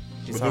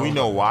 but do we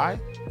know why?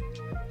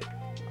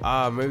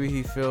 Maybe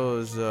he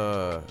feels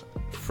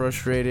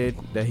frustrated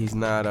that he's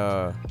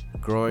not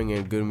growing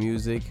in good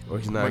music, or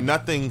he's not. But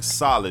nothing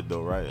solid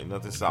though, right?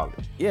 Nothing solid.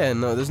 Yeah,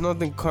 no, there's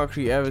nothing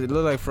concrete evidence. It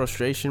looked like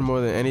frustration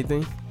more than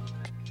anything.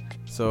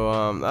 So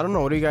I don't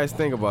know. What do you guys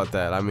think about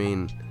that? I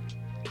mean,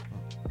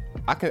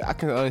 I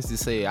can honestly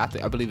say I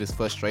believe it's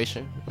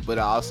frustration, but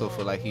I also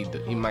feel like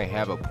he might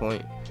have a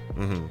point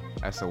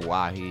as to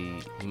why he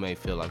may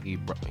feel like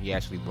he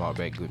actually brought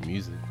back good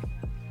music.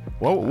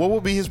 What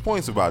would be his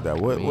points about that?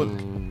 What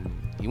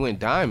he went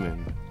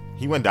diamond.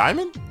 He went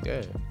diamond?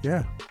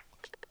 Yeah.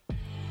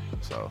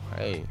 So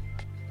hey,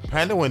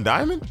 Panda went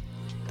diamond?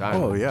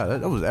 Diamond. Oh yeah,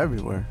 that was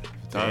everywhere.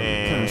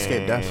 Couldn't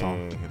escape that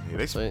song.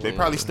 They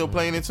probably still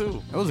playing it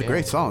too. It was a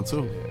great song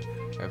too.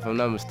 If I'm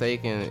not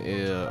mistaken,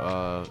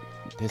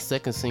 his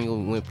second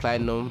single went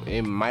platinum.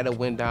 It might have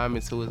went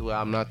diamond too as well.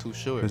 I'm not too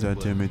sure. Is that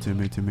Timmy?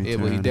 Yeah,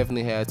 but he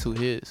definitely had 2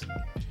 hits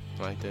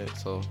like that.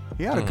 So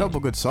he had a couple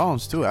good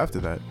songs too after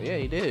that. Yeah,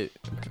 he did.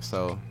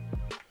 So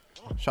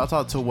shout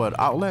out to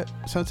Outlet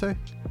Sensei.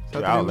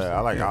 Outlet. I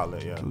like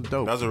Outlet. Yeah,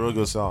 dope. That was a real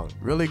good song.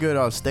 Really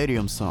good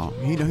stadium song.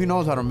 He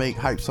knows how to make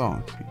hype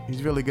songs.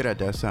 He's really good at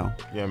that sound.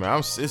 Yeah, man.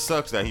 It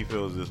sucks that he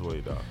feels this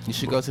way, dog. You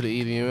should go to the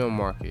EVM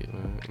market,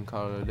 man, and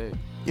call it a day.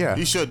 Yeah,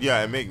 he should.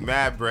 Yeah, and make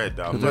mad bread,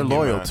 dog. They're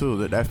loyal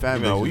too. That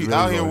fan base. We really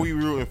out here. loyal. We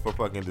rooting for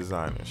fucking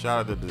Designer. Shout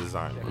out to the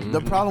Designer.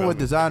 The problem with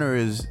Designer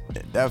is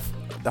that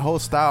the whole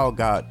style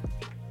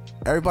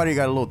everybody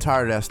got a little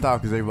tired of that style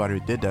because everybody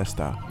did that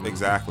style.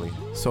 Exactly.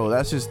 So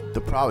that's just the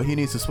problem. He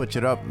needs to switch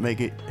it up,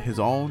 make it his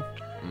own.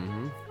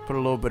 Put a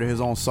little bit of his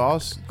own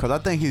sauce, because I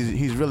think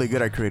he's really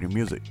good at creating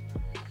music.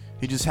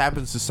 He just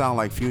happens to sound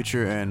like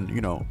Future, and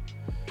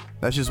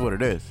that's just what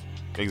it is.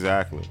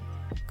 Exactly.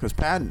 Because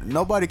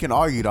nobody can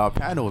argue, dog.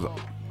 Panda was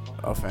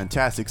a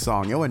fantastic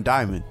song. It went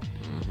diamond.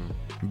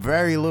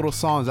 Very little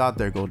songs out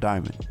there go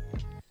diamond.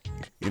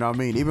 You know what I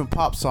mean? Even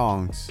pop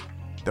songs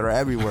that are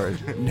everywhere,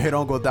 they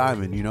don't go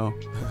diamond.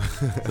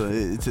 So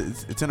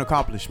it's an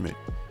accomplishment.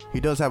 He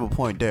does have a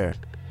point there.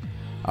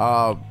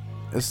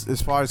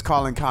 As far as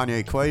calling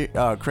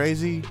Kanye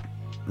crazy,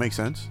 makes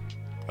sense.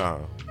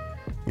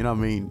 You know what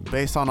I mean?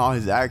 Based on all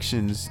his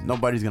actions,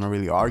 nobody's gonna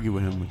really argue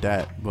with him with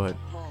that. But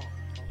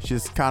it's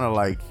just kind of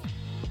like,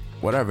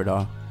 whatever,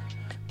 dog.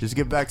 Just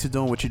get back to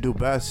doing what you do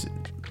best,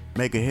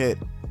 make a hit,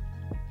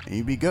 and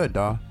you be good,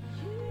 dog.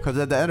 Because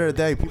at the end of the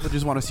day, people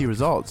just want to see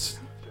results.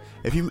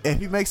 If he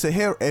makes a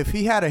hit, if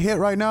he had a hit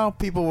right now,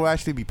 people will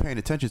actually be paying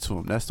attention to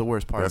him. That's the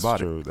worst part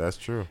about it. That's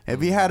true. If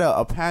he had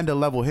a Panda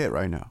level hit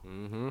right now.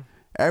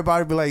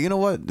 Everybody be like, you know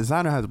what?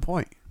 Designer has a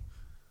point.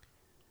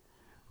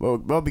 Well,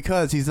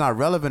 because he's not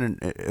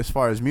relevant as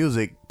far as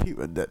music,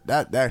 people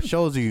that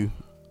shows you,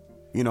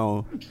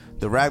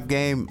 the rap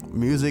game,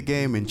 music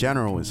game in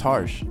general is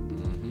harsh.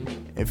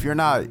 If you're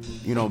not,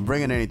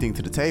 bringing anything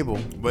to the table.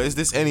 But is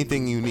this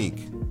anything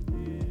unique?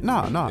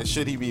 No. And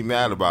should he be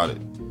mad about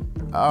it?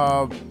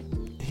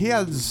 He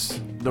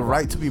has the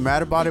right to be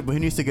mad about it, but he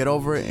needs to get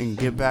over it and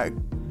get back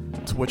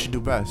to what you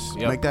do best.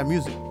 Yep. Make that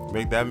music.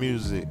 Make that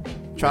music.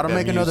 Try to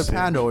make another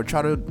Panda or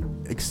try to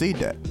exceed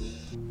that.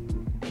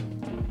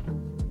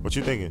 What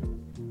you thinking?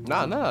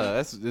 No,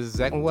 that's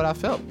exactly what I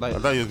felt. Like, I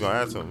thought you was gonna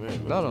add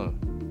something. No,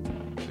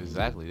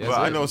 exactly. That's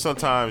I know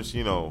sometimes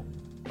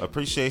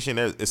appreciation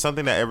is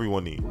something that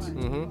everyone needs.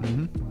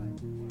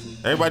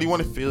 Everybody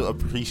want to feel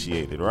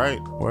appreciated,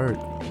 right? Word.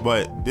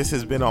 But this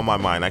has been on my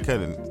mind. I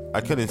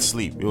couldn't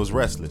sleep. It was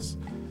restless.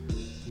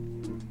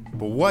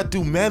 But what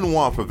do men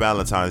want for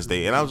Valentine's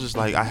Day? And I was just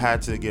like, I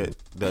had to get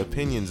the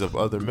opinions of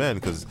other men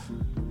because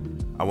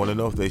I want to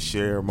know if they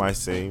share my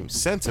same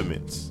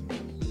sentiments.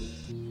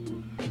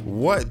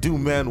 What do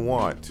men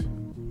want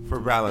for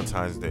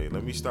Valentine's Day?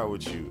 Let me start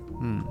with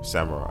you,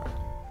 Samurai.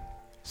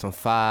 Some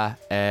fire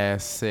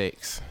ass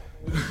sex.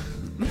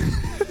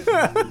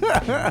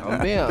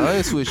 I'm being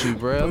honest with you,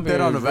 bro. Put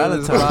that on the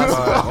Valentine's.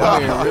 I'm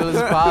being real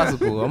as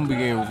possible. I'm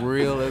being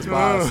real as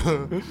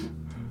possible.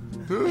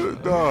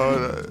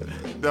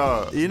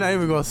 No. You're not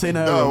even gonna say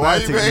nothing No, why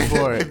you romantic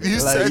before you it.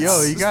 Like, said,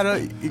 yo, you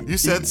gotta. You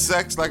said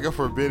sex like a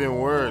forbidden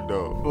word,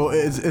 though. Well,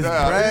 it's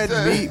Nah, bread, he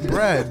said- meat,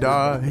 bread,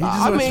 dog. He just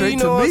I went mean, straight you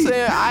know to what I'm meat.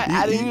 saying?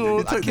 I didn't, you know,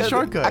 He took the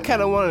shortcut. I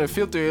kind of wanted to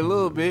filter it a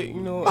little bit, you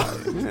know.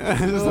 You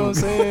know what I'm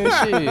saying?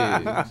 Shit.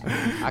 I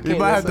We can't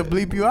might have to just-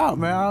 bleep you out,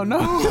 man. I don't know.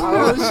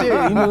 Oh shit,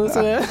 you know what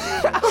I'm saying?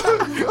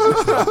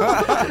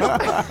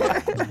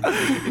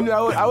 You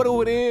know, I would have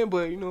went in,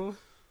 but you know,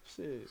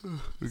 shit.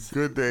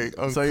 Good day,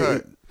 So,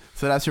 uncut.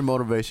 so that's your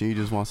motivation. You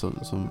just want some.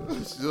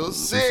 Still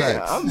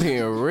sex. I'm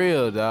being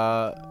real,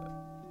 dog.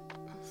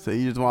 So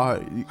you just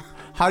want.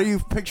 How do you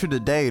picture the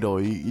day though?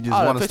 You just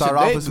Oh, want to picture start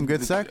off day- with some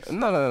good sex?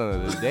 No.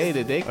 The day Or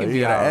can you be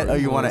gotta all end, right, or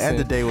you know want what to I'm end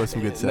the saying? day with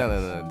some good sex?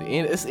 No.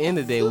 It's the end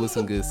of the day with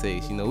some good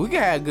sex. You know, we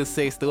can have good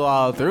sex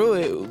all through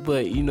it,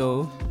 but you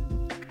know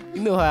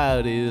how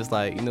it is.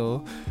 Like, you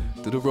know,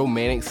 do the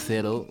romantic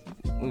setup.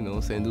 You know what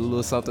I'm saying? Do a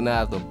little something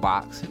out of the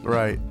box.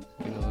 Right.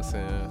 You know what I'm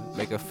saying?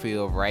 Make her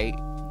feel right.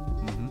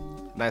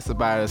 Nice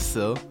about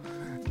herself.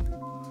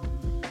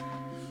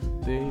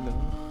 Then, you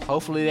know,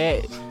 hopefully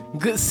that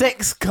good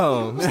sex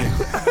comes.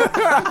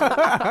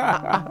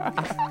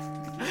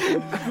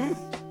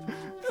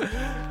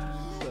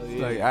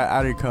 Like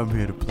I didn't come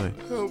here to play.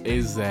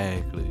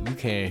 Exactly. We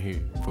can't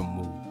hear from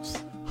moves.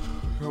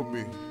 Help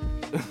me.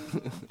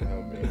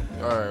 Help me.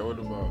 All right, what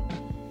about?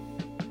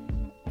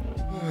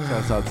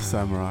 Shouts out to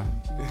Samurai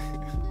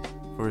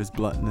for his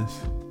bluntness.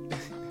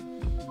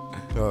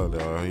 Oh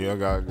no, I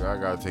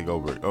gotta take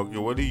over. Okay,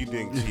 what do you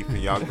think, Chief? And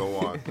y'all go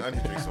on. I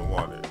need to drink some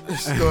water.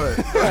 Go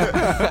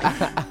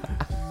ahead.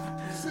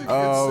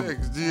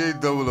 Six,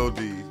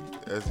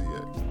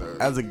 G-A-O-O-D-S-E-X.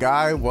 As a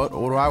guy, what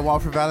do I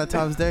want for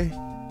Valentine's Day?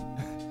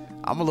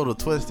 I'm a little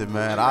twisted,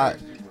 man. I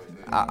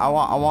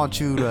want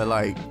you to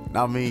like.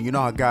 I mean, you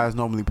know how guys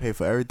normally pay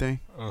for everything.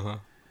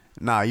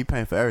 Nah, you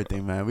paying for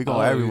everything, man. We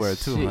going everywhere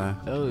too,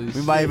 man.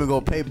 We might even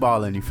go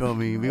paintballing. You feel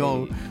me? We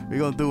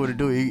gonna do what it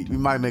do. We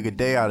might make a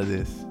day out of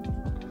this.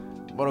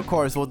 But of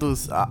course, we'll do.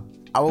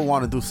 I would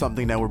want to do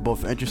something that we're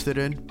both interested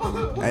in,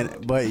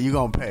 but you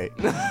gonna pay.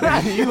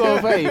 You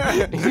gonna pay.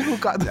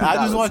 I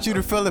just want you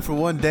to feel it for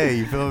one day.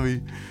 You feel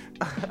me?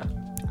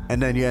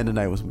 And then you end the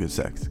night with some good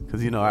sex,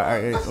 cause you know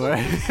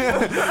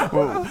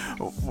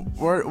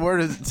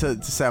word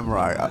to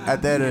Samurai.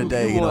 At the end of the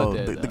day, you know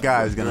the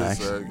guy is gonna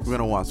we're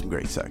gonna want some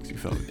great sex. You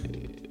feel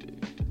me?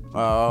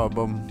 But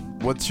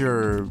what's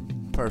your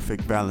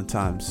perfect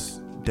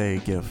Valentine's Day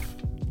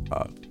gift,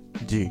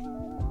 G?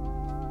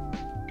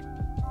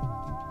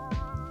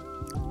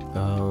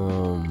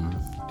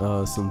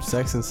 Some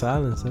sex and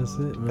silence. That's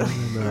it, man.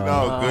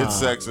 No, good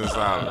sex and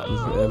silence.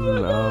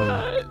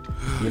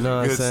 You know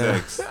what I'm Good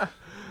saying? sex.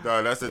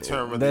 No, that's the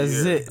term of That's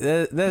the year.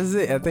 it. That's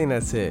it. I think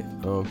that's it.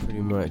 Pretty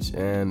much.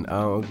 And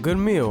good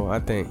meal. I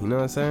think. You know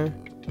what I'm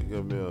saying? A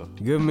good meal.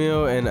 Good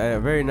meal and a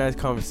very nice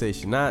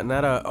conversation. Not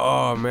a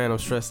oh man I'm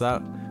stressed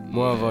out.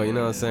 More of a you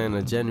know what I'm saying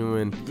a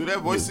genuine. Do that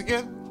voice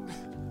again.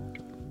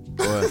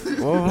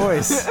 What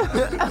voice?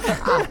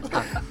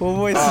 What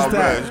voice Oh is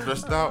that? man,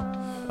 stressed out.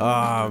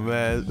 Oh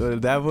man,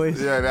 that voice?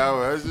 Yeah, that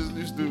one. That's just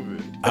you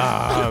stupid.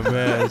 Oh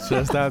man,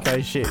 stressed out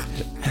type shit.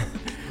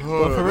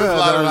 But for there's real, a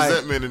lot of though, like-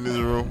 resentment in this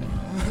room.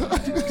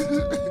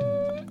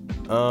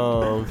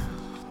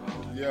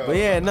 But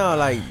yeah, no,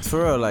 like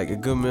for real, like a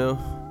good meal,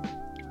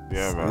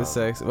 Yeah, man. good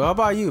sex. Well, how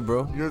about you,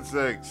 bro? Good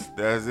sex.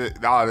 That's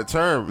it. Nah, the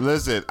term.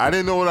 Listen, I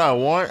didn't know what I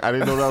want. I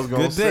didn't know what I was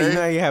gonna Good day. You know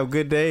say. how you have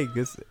good day.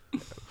 Good.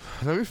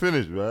 Let me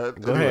finish, man.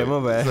 Go ahead, my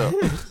bad. so,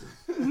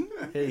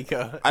 Here you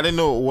go. I didn't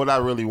know what I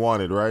really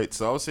wanted, right?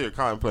 So I was here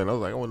contemplating. I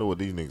was like, I wonder what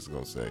these niggas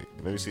gonna say.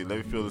 Let me see. Let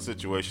me feel the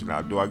situation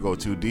out. Do I go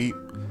too deep?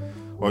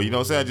 Or you know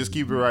what I'm saying? I just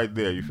keep it right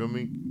there. You feel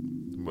me?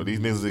 But these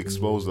niggas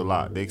exposed a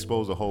lot. They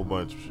exposed a whole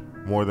bunch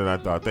more than I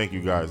thought. Thank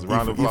you guys.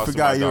 Round of You applause.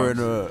 forgot to you my were in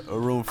dogs. a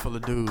room full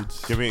of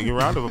dudes. Give me a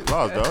round of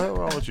applause, dog. What's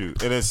wrong with you?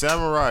 And then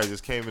Samurai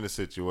just came in the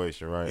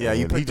situation, right? Yeah, and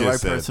you then picked the right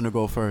person to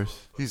go first.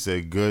 He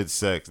said good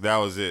sex. That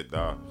was it,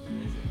 dog.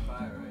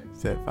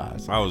 Said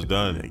 5. I was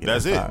done. Yeah, give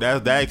That's me it.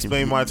 5. That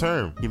explained my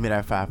term. Give me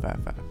that 5.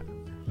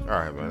 All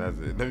right, man. That's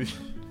it. Let me.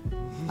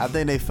 I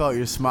think they felt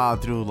your smile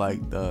through like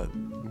the,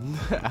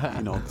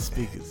 the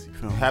speakers. You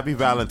feel me? Happy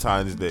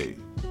Valentine's Day.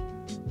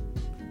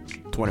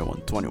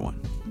 21.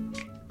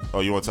 Oh,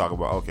 you want to talk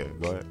about? Okay,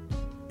 go ahead.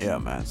 Yeah,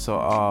 man. So,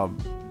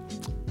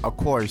 of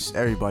course,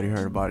 everybody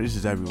heard about it. This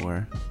is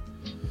everywhere.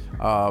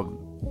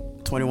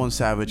 21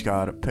 Savage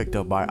got picked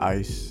up by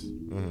ICE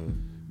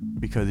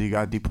because he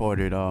got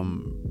deported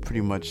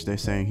pretty much they're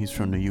saying he's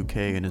from the UK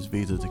and his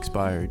visa's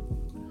expired.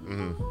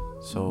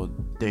 So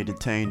they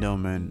detained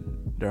him and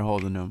they're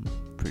holding him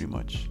pretty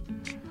much.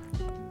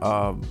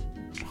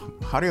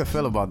 How do you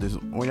feel about this?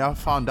 When y'all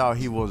found out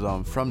he was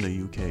from the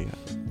UK,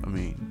 I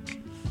mean,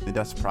 did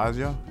that surprise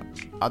you?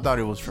 I thought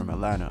he was from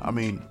Atlanta. I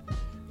mean,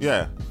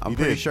 yeah, I'm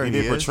pretty sure he he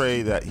did is.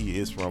 portray that he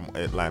is from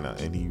Atlanta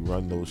and he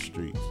run those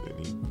streets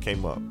and he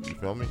came up. You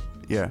feel me?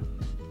 Yeah.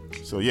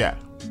 So yeah,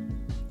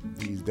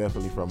 he's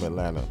definitely from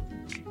Atlanta.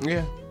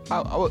 Yeah,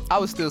 I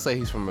would still say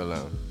he's from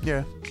Atlanta.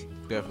 Yeah.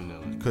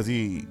 Definitely. Cause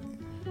he's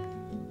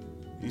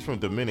from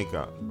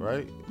Dominica,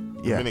 right?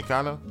 Yeah.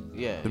 Dominicana.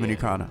 Yeah.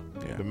 Dominicana.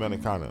 Yeah.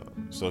 Dominicana.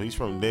 So he's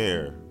from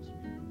there,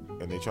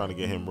 and they're trying to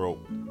get him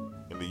roped.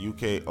 And the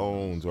UK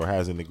owns or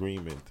has an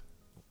agreement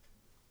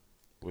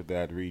with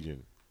that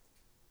region.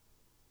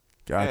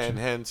 Gotcha. And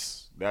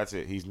hence, that's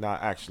it. He's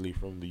not actually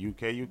from the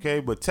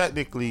UK, but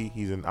technically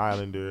he's an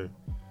islander,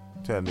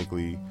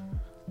 technically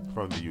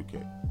from the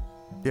UK.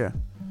 Yeah.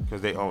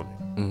 Because they own it.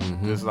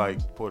 Just like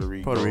Puerto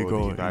Rico,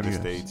 the United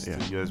States, yeah.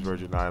 the U.S.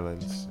 Virgin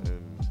Islands,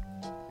 and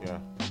yeah.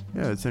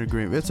 Yeah, it's an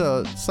agreement.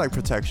 It's like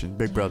protection,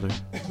 big brother.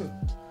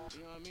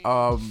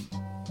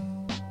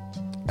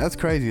 That's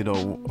crazy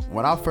though.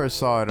 When I first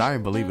saw it, I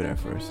didn't believe it at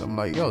first. I'm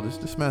like, yo,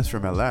 this man's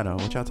from Atlanta.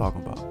 What y'all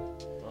talking about?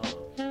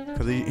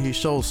 Cause he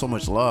shows so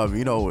much love.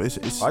 You know,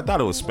 it's. I thought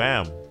it was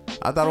spam.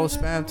 I thought it was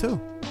spam too.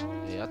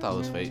 Yeah, I thought it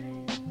was fake.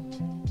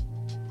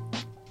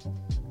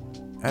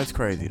 That's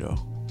crazy though.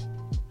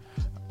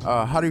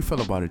 How do you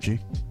feel about it, G?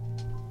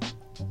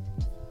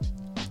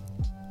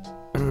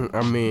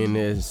 I mean,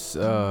 it's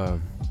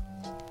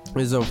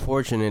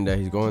unfortunate that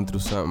he's going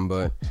through something,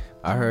 but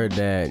I heard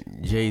that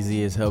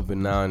Jay-Z is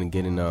helping out and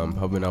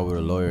helping out with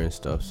a lawyer and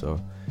stuff, so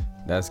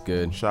that's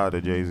good. Shout out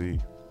to Jay-Z.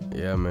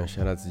 Yeah, man,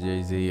 shout out to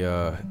Jay-Z.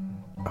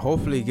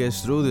 Hopefully he gets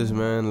through this,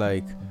 man.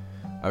 Like,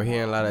 I'm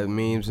hearing a lot of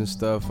memes and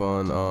stuff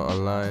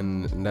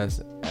online, and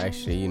that's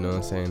actually, you know what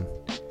I'm saying,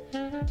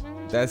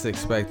 that's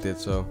expected,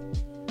 so.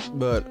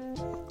 But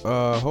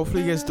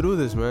hopefully he gets through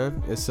this,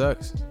 man. It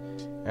sucks.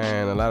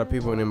 And a lot of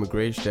people in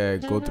immigration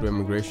that go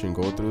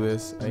through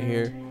this, I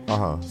hear.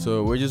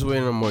 So we're just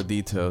waiting on more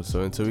details.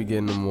 So until we get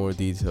into more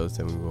details,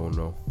 then we won't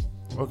know.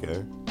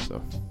 Okay. So,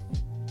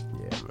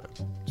 yeah, man.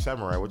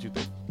 Samurai, what you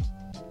think?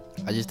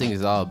 I just think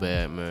it's all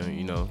bad, man.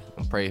 You know,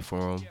 I'm praying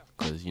for him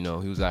because, you know,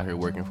 he was out here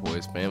working for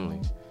his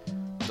family.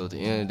 So at the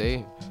end of the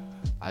day,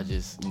 I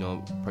just, you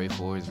know, pray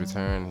for his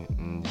return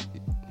and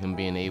him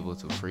being able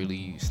to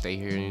freely stay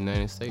here in the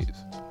United States.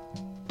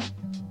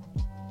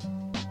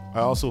 I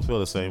also feel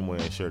the same way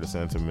and share the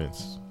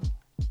sentiments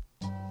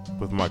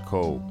with my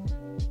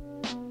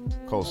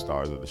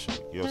co-stars of the show.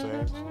 You know what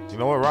I'm saying? You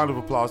know what? Round of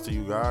applause to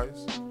you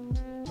guys.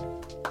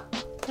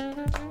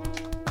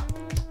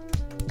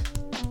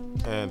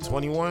 And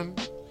 21,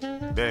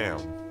 damn.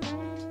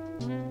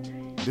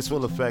 This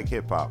will affect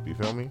hip hop, you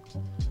feel me?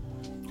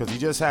 Because he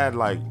just had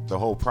like the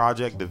whole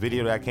project, the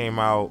video that came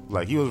out,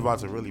 like he was about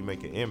to really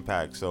make an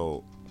impact.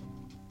 So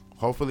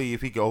hopefully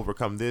if he can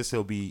overcome this,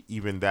 he'll be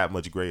even that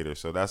much greater.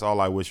 So that's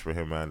all I wish for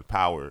him, man.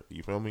 Power,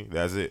 you feel me?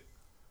 That's it.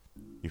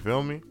 You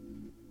feel me?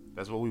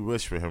 That's what we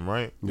wish for him,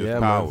 right? Just yeah,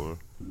 power.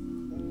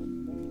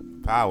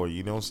 Man. Power,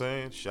 you know what I'm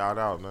saying? Shout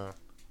out, man.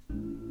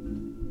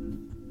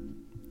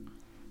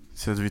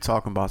 Since we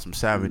talking about some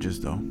savages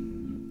though,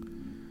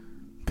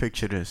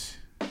 picture this.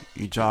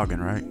 You jogging,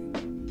 right?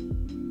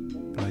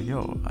 Like,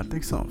 yo, I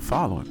think something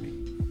following me.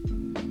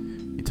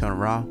 You turn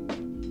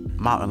around,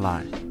 mountain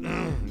lion.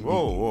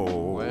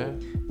 Whoa.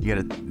 You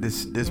get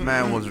this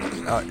man was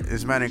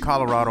this man in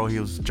Colorado. He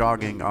was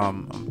jogging.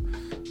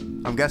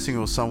 I'm guessing it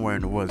was somewhere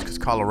in the woods because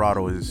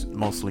Colorado is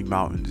mostly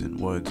mountains and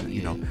woods, and,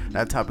 you know,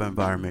 that type of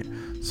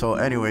environment. So,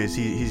 anyways,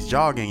 he's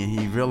jogging and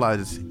he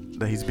realizes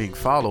that he's being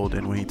followed,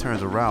 and when he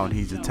turns around,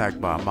 he's attacked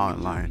by a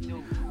mountain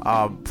lion.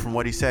 From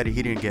what he said,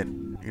 he didn't get,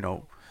 you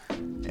know,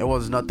 it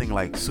was nothing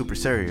like super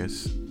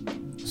serious.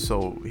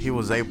 So he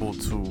was able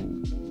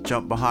to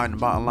jump behind the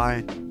mountain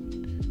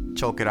lion,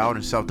 choke it out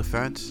in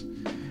self-defense,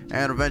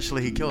 and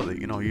eventually he killed it,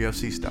 you know,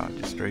 UFC style,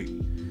 just straight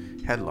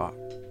headlock.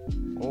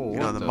 Oh, you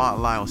know, the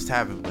mountain lion was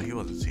tapping, but he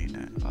wasn't seeing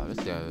that. Oh, this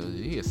guy,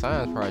 he a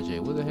science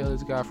project. Where the hell is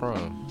this guy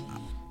from?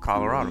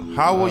 Colorado.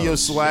 How will your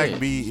swag shit.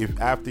 be if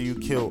after you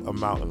kill a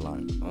mountain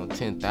lion? On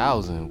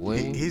 10,000, boy.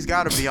 He's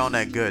got to be on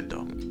that good,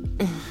 though.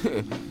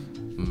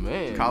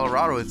 Man.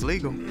 Colorado is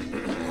legal.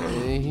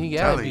 He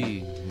gotta Telling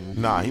be.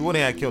 Nah, he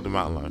wouldn't have killed the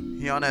mountain lion.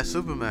 He on that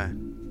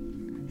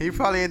Superman. He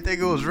probably didn't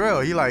think it was real.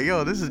 He like,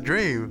 yo, this is a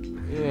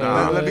dream.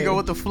 Yeah, Let me go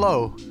with the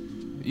flow.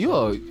 You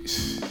are.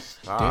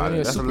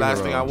 That's the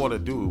last thing I want to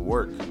do,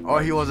 work.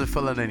 Or he wasn't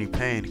feeling any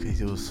pain because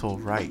he was so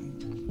right.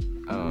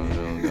 I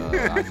don't know, dog.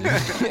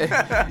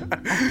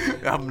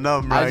 I'm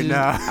numb right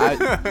now.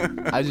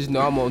 I just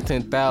know I'm on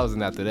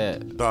 10,000 after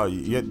that. Dog,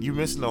 you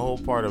missing the whole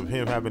part of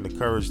him having the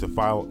courage to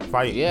fight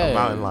a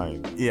mountain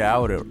lion. Yeah, I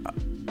would have.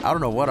 I don't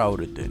know what I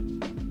would have did.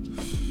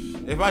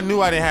 If I knew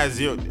I had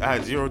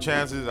zero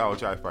chances, I would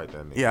try to fight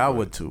that nigga. Yeah, I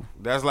would too.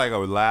 That's like a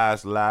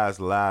last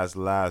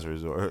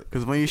resort.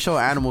 Because when you show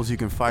animals you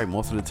can fight,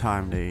 most of the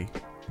time they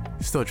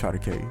still try to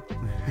kill you.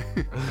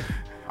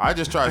 I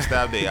just try to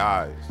stab their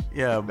eyes.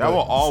 Yeah, That but will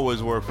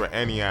always work for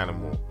any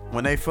animal.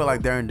 when they feel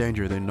like they're in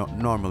danger, they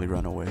normally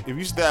run away. If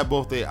you stab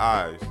both their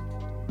eyes,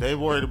 they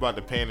worried about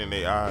the pain in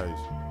their eyes.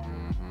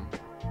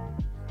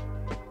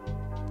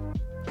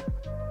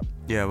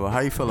 Yeah, but how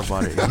you feel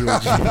about it?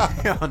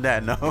 On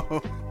that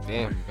note.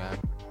 Damn, God.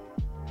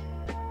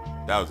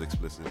 That was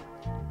explicit.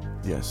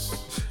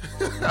 Yes.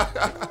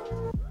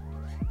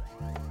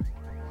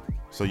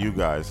 So you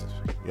guys,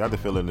 you have to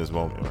feel in this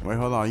moment, right? Wait,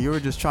 hold on. You were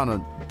just trying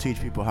to teach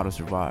people how to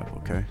survive,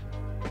 okay?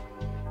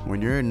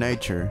 When you're in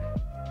nature,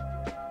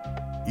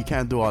 you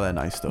can't do all that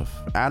nice stuff.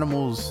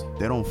 Animals,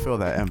 they don't feel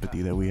that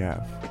empathy that we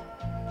have.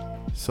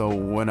 So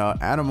when an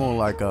animal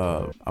like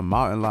a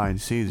mountain lion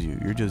sees you,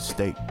 you're just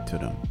steak to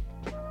them.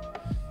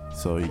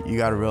 So you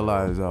got to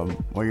realize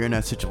when you're in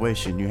that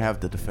situation, you have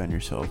to defend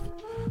yourself.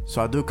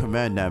 So I do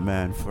commend that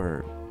man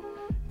for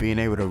being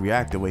able to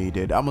react the way he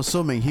did. I'm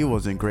assuming he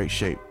was in great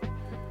shape.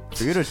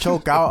 For you to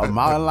choke out a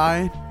mountain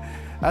lion,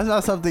 that's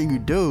not something you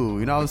do.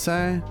 You know what I'm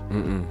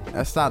saying?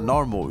 That's not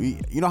normal.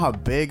 You know how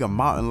big a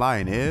mountain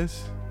lion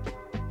is?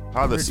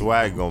 How the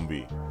swag gonna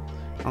be?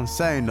 I'm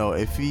saying though,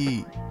 if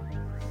he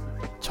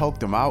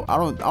choked him out, I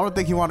don't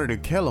think he wanted to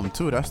kill him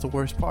too. That's the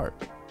worst part.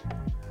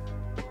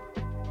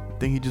 I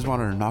think he just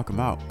wanted to knock him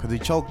out because he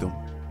choked him.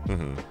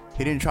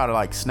 He didn't try to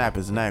like snap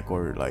his neck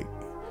or like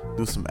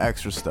do some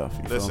extra stuff.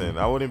 You feel Listen,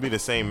 me? I wouldn't be the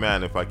same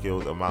man if I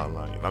killed a mountain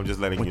lion. I'm just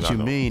letting What you know. you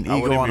mean? I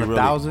Ego wouldn't on be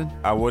 1,000?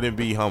 I wouldn't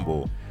be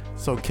humble.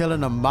 So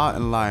killing a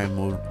mountain lion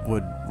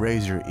would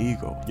raise your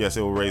ego. Yes,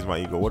 it will raise my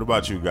ego. What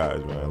about you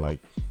guys, man? Like,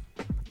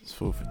 It's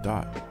food for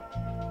thought.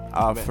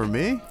 For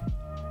me,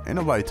 ain't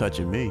nobody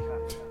touching me.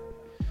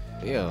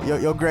 Yeah.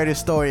 Your greatest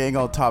story ain't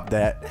gonna top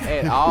that.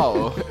 At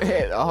all.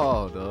 At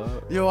all,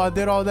 dog. Yo, I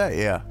did all that?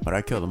 Yeah, but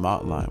I killed a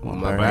mountain lion. With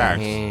My bare bare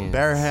hands. hands.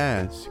 Bare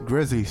hands.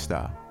 Grizzly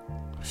style.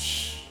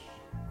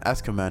 That's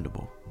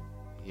commendable.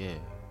 Yeah.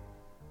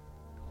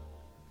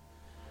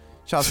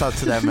 Shouts out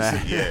to that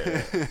man.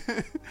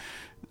 yeah.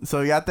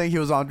 So y'all think he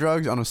was on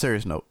drugs? On a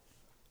serious note.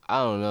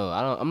 I don't know.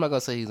 I'm not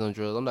gonna say he's on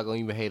drugs. I'm not gonna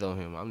even hate on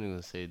him. I'm just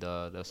gonna say,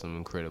 dog, that's an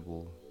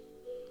incredible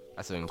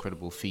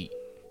feat.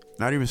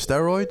 Not even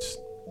steroids?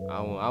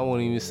 I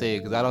won't even say it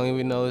because I don't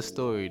even know his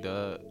story,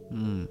 dog.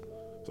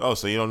 Oh,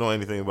 so you don't know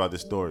anything about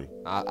this story?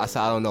 I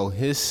said I don't know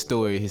his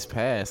story, his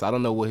past. I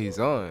don't know what he's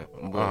on.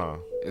 But Uh-huh.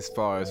 as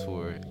far as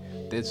for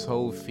this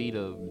whole feat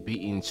of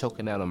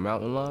choking out a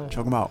mountain lion,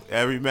 Choke him out.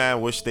 Every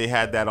man wish they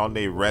had that on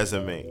their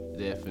resume.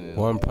 definitely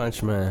One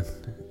Punch Man.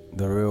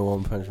 The real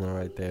One Punch Man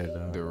right there,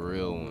 dog. the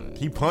real one.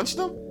 He punched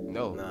him?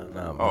 No,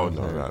 Nah, Oh,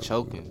 man. no.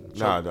 choking.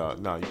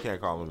 No, you can't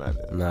call him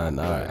that.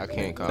 Nah. I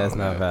can't call That's him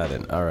not that.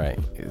 valid. All right,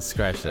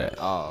 scratch that.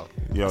 Oh,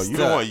 Yo, you Stop.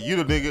 don't want you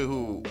the nigga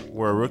who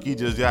where a rookie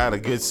just had a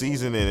good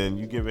season and then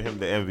you giving him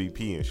the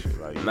MVP and shit.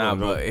 Like, you Nah, don't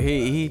know. but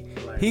he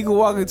could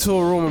walk into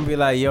a room and be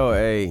like, "Yo,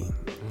 hey,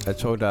 I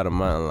choked out a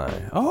mountain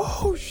lion."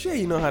 Oh shit,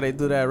 you know how they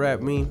do that rap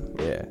meme?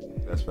 Yeah,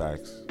 That's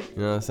facts.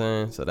 you know what I'm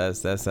saying? So that's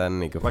that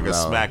nigga. Like from a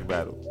now on. smack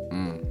battle.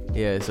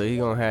 Yeah, so he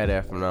gonna have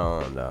that from now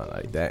on, dog.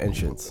 Like that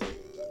entrance.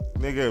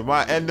 Nigga,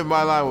 my end of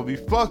my line will be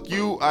fuck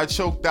you, I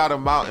choked out a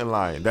mountain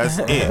lion. That's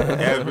it.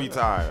 Every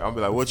time. I'll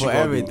be like, what you For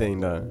gonna everything,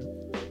 dog.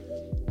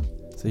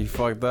 So you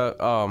fucked up?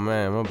 Oh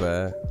man, my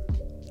bad.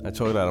 I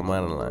choked out a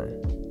mountain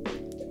lion.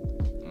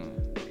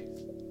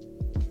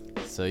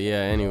 So yeah,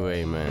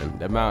 anyway, man,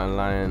 that mountain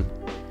lion.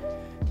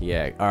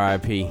 Yeah,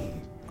 R.I.P.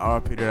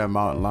 RIP to that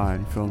mountain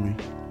lion, you feel me?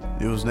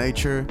 It was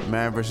nature,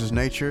 man versus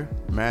nature.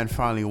 Man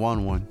finally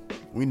won one.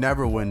 We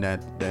never win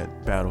that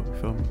battle, you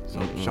feel me? So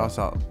shouts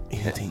out.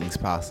 anything's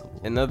possible.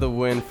 Another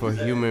win for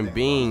human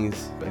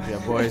beings. If your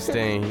boy's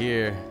staying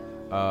here,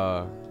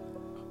 a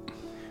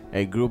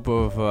group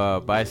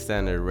of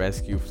bystanders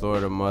rescued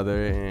Florida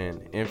mother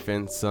and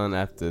infant son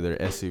after their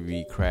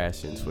SUV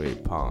crashed into a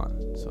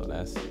pond. So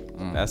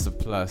that's a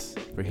plus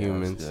for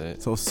humans.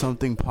 Good. So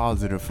something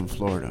positive from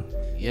Florida.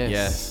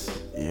 Yes.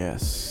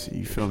 Yes,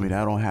 you feel me?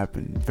 That don't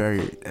happen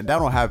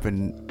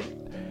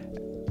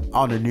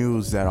on the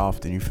news that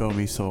often, you feel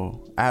me?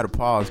 So I had to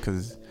pause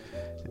because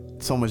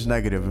so much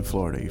negative in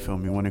Florida, you feel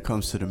me, when it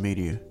comes to the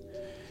media.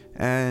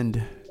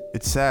 And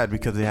it's sad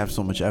because they have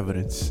so much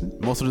evidence.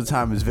 Most of the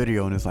time it's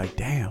video and it's like,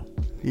 damn,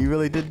 you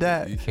really did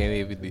that? You can't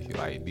even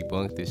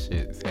debunk this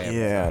shit. It's happening.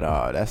 Yeah,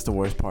 dawg, that's the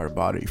worst part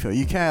about it. You feel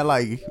you can't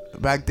like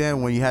back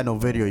then when you had no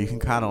video, you can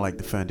kind of like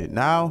defend it.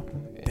 Now,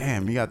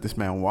 damn, you got this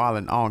man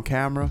wilding on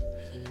camera.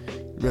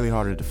 Really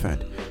hard to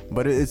defend,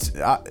 but it's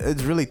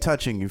really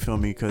touching. You feel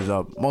me? Because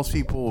most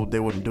people they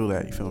wouldn't do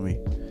that. You feel me?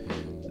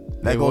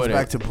 That They goes wouldn't.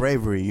 back to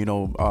bravery. You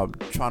know,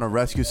 trying to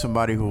rescue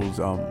somebody who's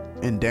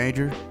in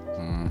danger.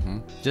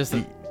 Just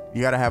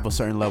You gotta have a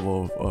certain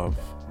level of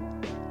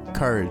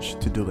courage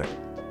to do that.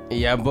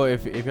 yeah, boy.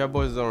 If y'all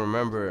boys don't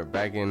remember,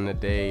 back in the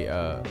day,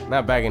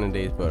 not back in the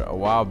days, but a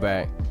while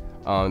back,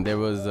 there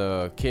was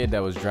a kid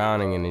that was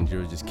drowning, and then there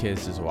was just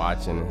kids just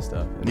watching and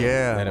stuff. And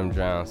Yeah. let him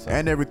drown. So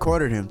And they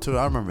recorded him too.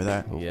 I remember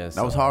that. yes,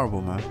 That was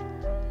horrible, man.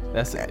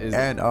 that's And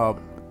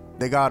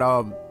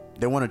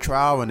they went to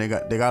trial and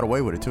they got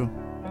away with it too.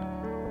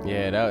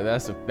 Yeah,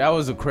 that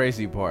was the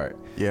crazy part.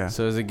 Yeah.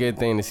 So it's a good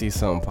thing to see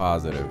something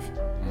positive.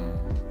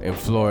 In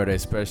Florida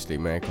especially,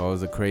 man, cause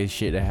the crazy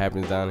shit that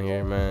happens down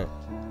here, man.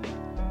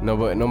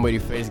 Nobody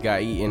face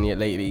got eaten yet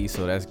lately,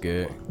 so that's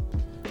good.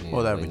 Yeah,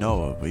 Well, that we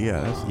know of, but yeah,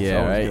 that's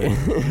Yeah, always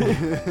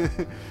right.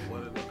 good.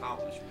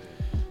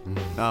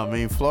 I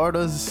mean,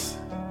 Florida's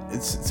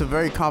it's a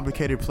very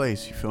complicated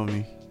place. You feel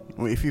me?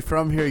 If you're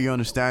from here, you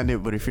understand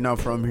it, but if you're not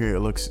from here, it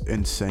looks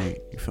insane.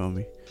 You feel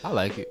me? I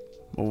like it.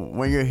 But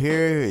when you're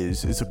here,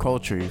 it's a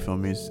culture. You feel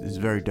me? It's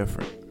very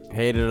different.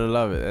 Hate it or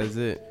love it, that's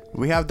it.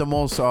 We have the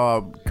most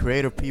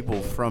creative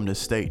people from the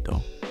state,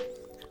 though.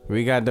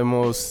 We got the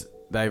most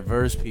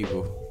diverse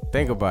people.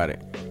 Think about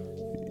it.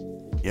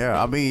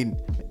 Yeah, I mean,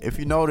 if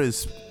you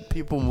notice,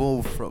 people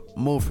move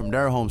from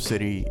their home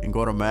city and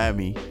go to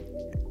Miami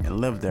and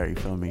live there. You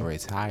feel me?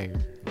 Retire.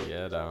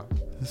 Yeah, though.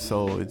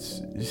 So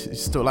it's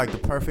still like the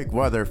perfect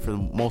weather for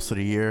most of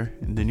the year,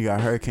 and then you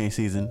got hurricane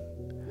season.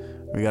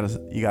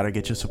 You gotta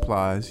get your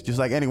supplies, just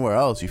like anywhere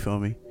else. You feel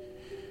me?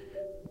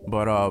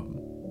 But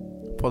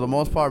for the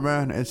most part,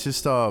 man, it's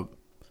just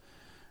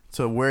it's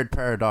a weird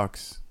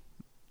paradox.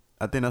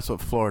 I think that's what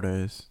Florida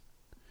is.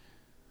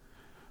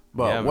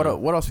 But Yeah, what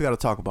man. what else we gotta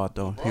talk about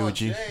though, Huey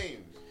G?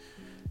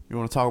 You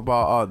want to talk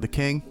about the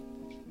King?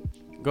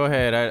 Go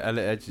ahead, I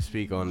let you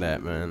speak on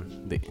that,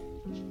 man.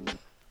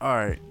 All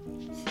right.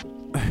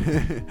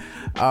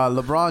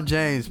 LeBron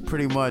James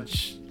pretty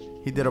much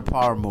he did a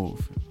power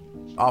move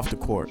off the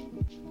court.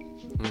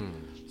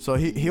 So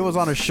he was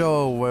on a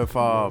show with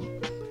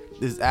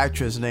this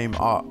actress named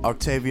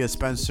Octavia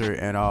Spencer,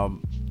 and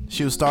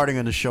she was starting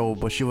in the show,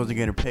 but she wasn't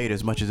getting paid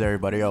as much as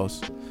everybody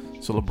else.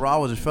 So LeBron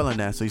wasn't feeling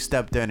that, so he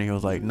stepped in and he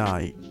was like,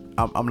 "Nah,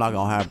 I'm not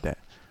gonna have that."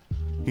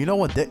 You know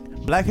what?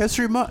 Black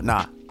History Month?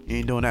 Nah, you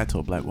ain't doing that to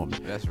a black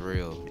woman. That's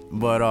real.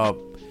 But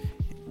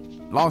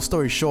long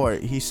story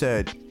short, he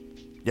said,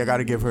 "You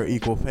gotta give her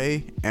equal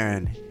pay,"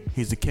 and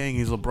he's the king,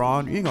 he's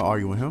LeBron. You ain't gonna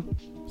argue with him.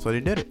 So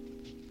they did it.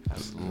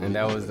 Absolutely. And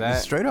that was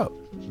that. Straight up,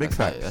 big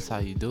fact. That's how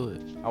you do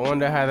it. I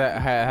wonder how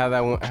that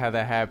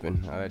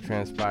happened, how that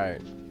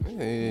transpired.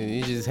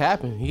 It just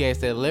happened. He has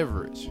that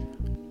leverage.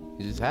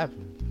 It just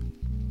happened.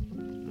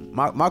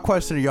 My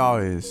question to y'all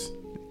is,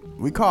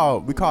 we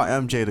call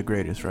MJ the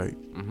greatest, right?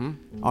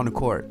 Mm-hmm. On the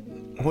court.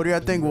 Who do y'all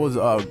think was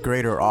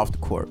greater off the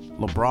court,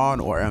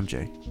 LeBron or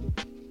MJ?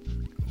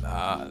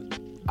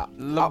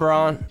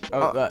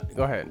 LeBron.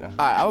 Go ahead. Now.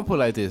 I would put it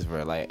like this,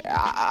 bro. Like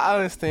I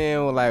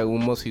understand, like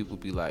when most people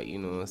be like, you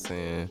know what I'm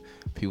saying,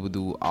 people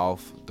do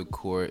off the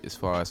court as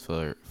far as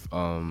for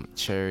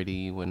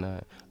charity and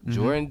whatnot.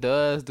 Jordan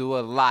does do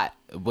a lot,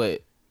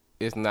 but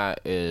it's not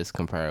as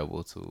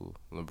comparable to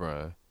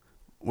LeBron.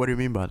 What do you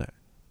mean by that?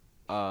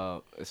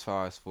 As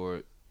far as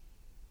for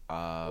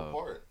What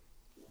part?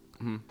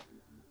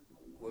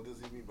 What does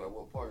he mean by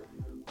what part?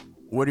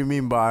 What do you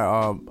mean by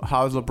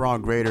how is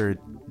LeBron greater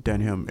than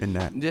him in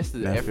that? Just the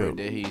that effort field?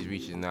 that he's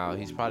reaching out.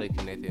 He's probably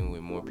connecting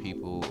with more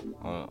people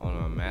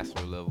on a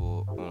master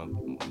level,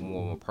 on a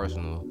more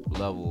personal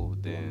level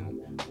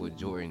than what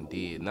Jordan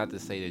did. Not to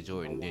say that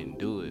Jordan didn't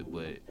do it,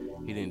 but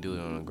he didn't do it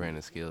on a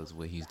grander scale as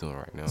what he's doing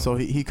right now. So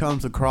he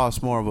comes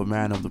across more of a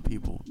man of the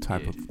people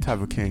type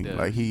of king. does.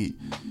 Like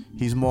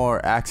he's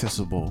more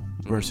accessible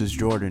versus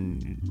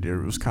Jordan. There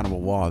was kind of a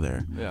wall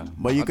there. Yeah.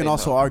 But you I can think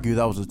also so. argue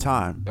that was the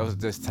time. That was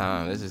this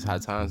time. This is how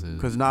times is.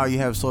 Because now you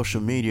have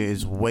social media,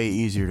 is way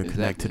easier to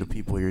connect to Exactly. the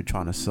people you're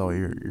trying to sell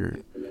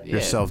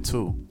yourself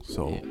to.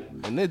 So Yeah.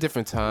 And there are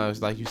different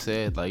times, like you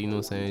said, like, you know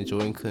what I'm saying,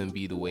 Jordan couldn't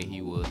be the way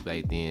he was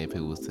back then. If it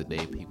was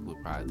today, people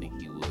would probably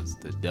think he was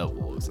the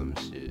devil or some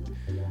shit.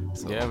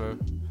 So, Yeah, man.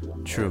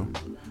 true.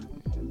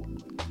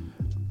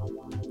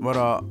 But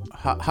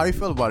how you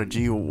feel about it,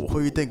 G?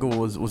 Who you think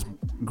was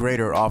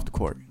greater off the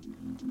court?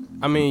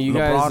 I mean, you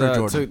LeBron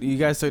or Jordan?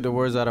 guys took the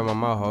words out of my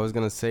mouth. I was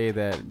gonna say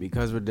that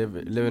because we're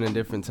living in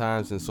different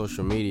times in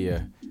social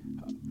media,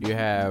 you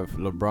have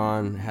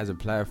LeBron has a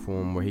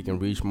platform where he can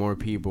reach more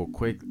people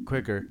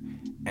quicker,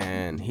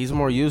 and he's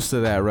more used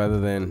to that rather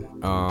than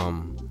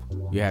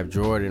you have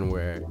Jordan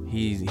where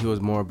he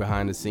was more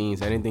behind the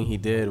scenes. Anything he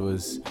did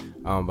was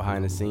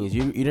behind the scenes.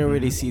 You didn't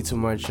really see too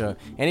much.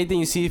 Anything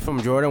you see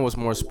from Jordan was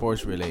more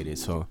sports related.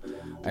 So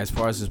as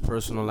far as his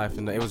personal life,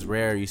 and it was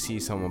rare you see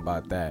something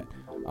about that.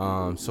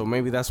 So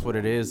maybe that's what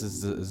it is.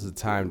 Is the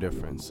time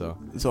difference. So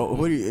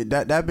who do you,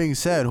 that being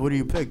said, who do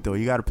you pick though?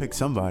 You got to pick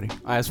somebody.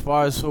 as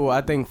far as who,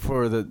 I think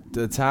for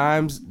the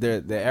times,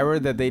 the era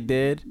that they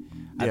did,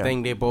 I Yeah.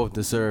 think they both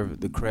deserve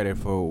the credit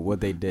for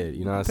what they did.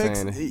 You know what I'm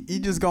saying? You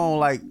just going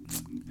like,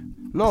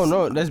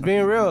 No, that's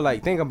being real.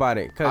 Like, think about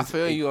it. I Cause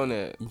feel you on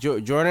that.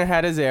 Jordan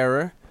had his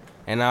era,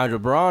 and now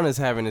LeBron is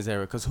having his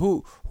era. Cause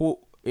you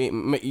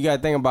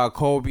gotta think about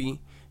Kobe.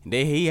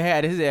 He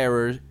had his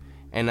errors,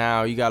 and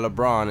now you got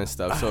LeBron and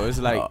stuff. So it's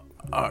like.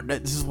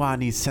 this is why I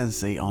need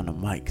Sensei on the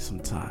mic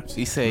sometimes.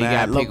 He said you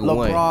Man, gotta pick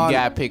one. You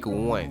gotta pick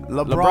one.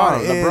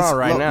 LeBron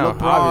right now,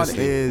 LeBron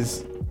obviously.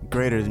 is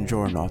greater than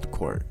Jordan off the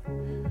court.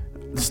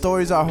 The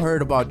stories I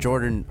heard about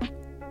Jordan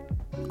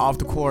off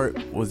the court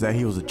was that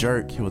he was a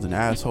jerk. He was an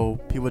asshole.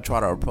 People try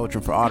to approach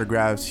him for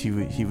autographs. He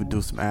would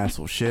do some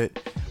asshole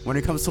shit. When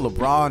it comes to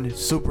LeBron, he's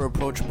super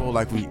approachable,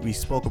 like we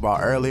spoke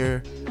about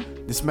earlier.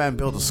 This man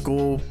built a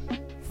school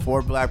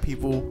for black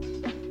people,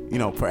 you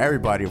know, for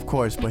everybody, of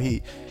course. But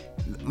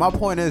my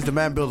point is, the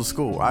man built a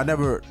school. I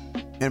never,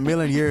 in a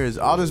million years,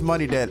 all this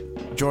money that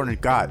Jordan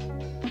got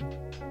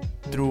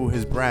through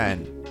his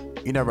brand,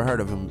 you never heard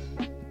of him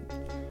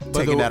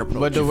taking that approach.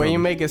 But the way you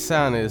make it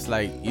sound is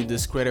like you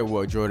discredit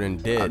what Jordan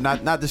did.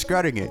 Not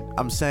discrediting it.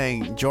 I'm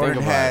saying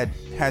Jordan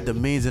had the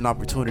means and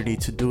opportunity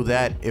to do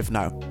that, if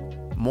not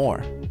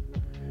more.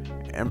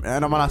 And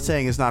I'm not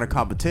saying it's not a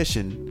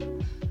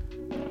competition,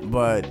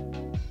 but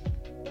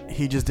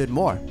he just did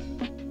more.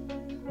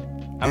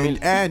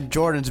 And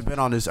Jordan's been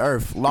on this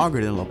earth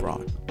longer than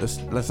LeBron.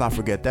 Let's not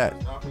forget that.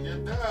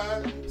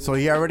 So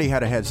he already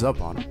had a heads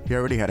up on him. He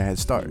already had a head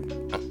start.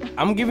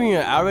 I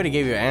already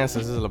gave you an answer.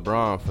 This is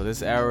LeBron. For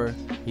this era,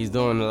 he's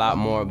doing a lot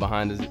more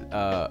behind his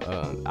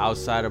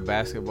outside of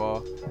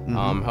basketball,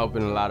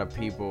 helping a lot of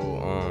people,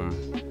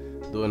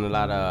 doing a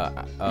lot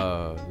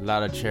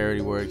of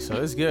charity work. So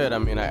it's good. I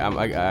mean,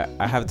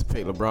 I have to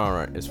pick LeBron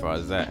right as far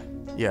as that.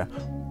 Yeah.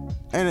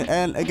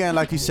 And again,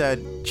 like you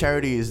said,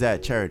 charity is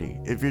that charity.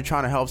 If you're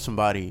trying to help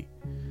somebody,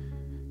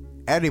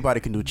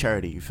 anybody can do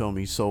charity, you feel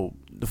me? So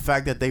the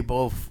fact that they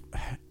both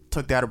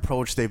took that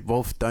approach, they've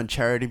both done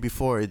charity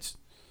before, it's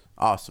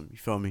awesome, you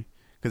feel me?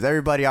 Because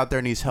everybody out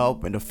there needs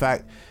help, and the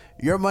fact,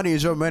 your money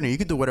is your money. You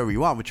can do whatever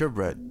you want with your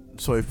bread.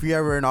 So if you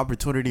ever an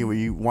opportunity where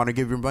you want to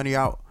give your money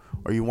out,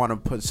 or you want to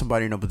put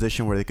somebody in a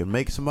position where they can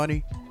make some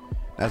money,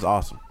 that's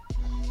awesome.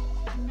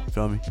 You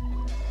feel me?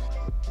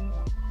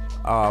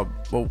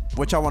 Well,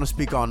 what y'all want to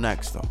speak on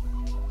next, though?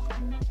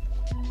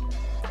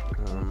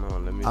 I don't know.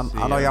 Let me see.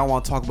 I know y'all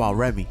want to talk about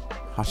Remy.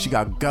 How she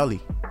got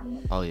gully.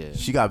 Oh yeah.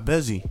 She got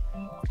busy.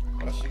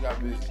 She got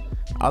busy.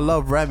 I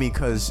love Remy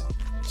because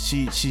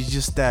she's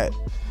just that.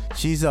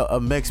 She's a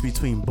mix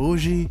between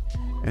bougie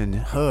and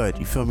hood.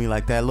 You feel me?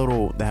 Like that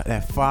little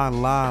that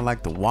fine line,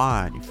 like the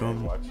wine. You feel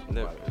me?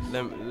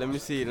 Let me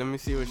see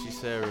what she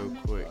said real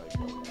quick.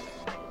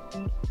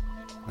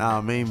 Nah,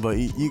 I mean, but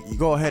you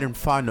go ahead and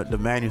find the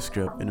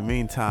manuscript. In the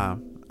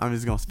meantime, I'm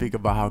just gonna speak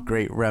about how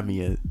great Remy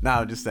is.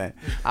 Nah, I'm just saying.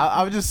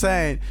 I was just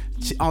saying.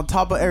 On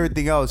top of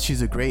everything else,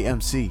 she's a great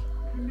MC.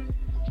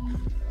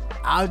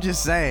 I'm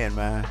just saying,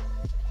 man.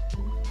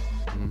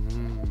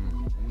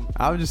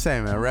 I'm just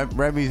saying, man.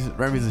 Remy's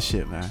the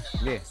shit, man.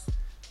 Yeah. It's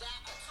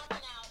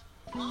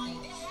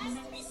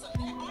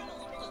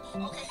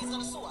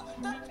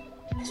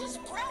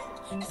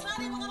not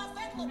even gonna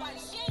affect nobody.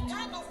 She ain't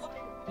got no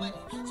money.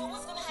 So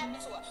what's gonna happen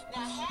to her?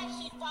 Now, had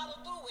she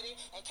followed through with it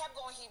and kept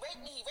going, he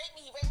raped me,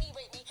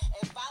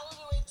 and followed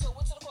through it till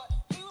went to the court,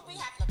 he would be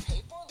having to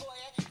pay for a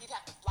lawyer. He'd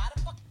have to fly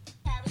to fucking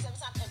Paris every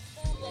time and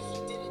prove that he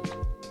didn't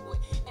do it.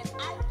 And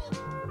I feel.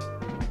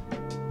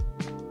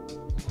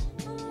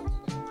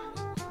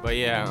 But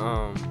yeah,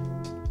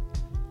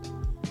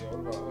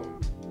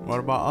 What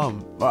about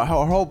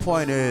her whole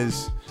point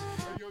is,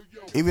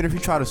 even if you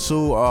try to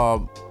sue,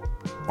 well,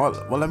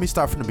 let me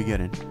start from the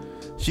beginning.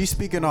 She's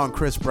speaking on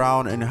Chris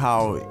Brown and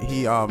how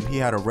he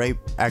had a rape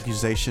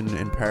accusation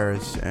in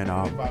Paris, and They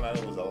found out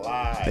it was a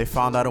lie. they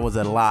found out it was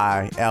a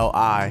lie,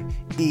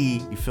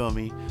 L-I-E, you feel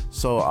me?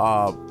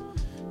 So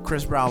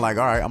Chris Brown like,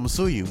 all right, I'm gonna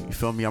sue you, you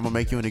feel me? I'm gonna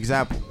make you an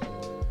example.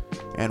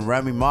 And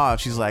Remy Ma,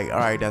 she's like, all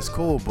right, that's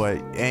cool, but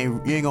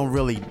you ain't gonna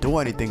really do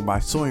anything by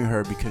suing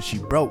her because she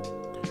broke.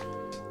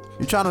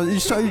 You trying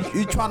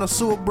to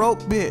sue a broke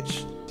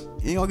bitch?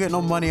 You ain't gonna get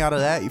no money out of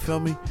that, you feel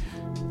me?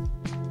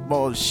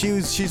 Well,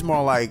 she's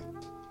more like,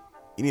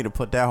 you need to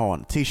put that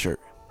on a t-shirt.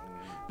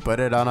 Put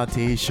it on a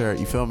t-shirt,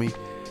 you feel me?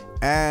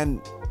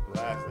 And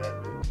Blast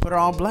that bitch. put her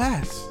on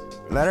blast.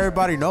 Let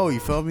everybody know, you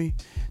feel me?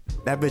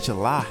 That bitch a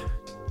lie.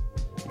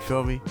 You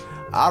feel me?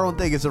 I don't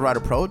think it's the right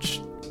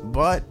approach,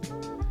 but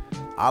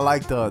I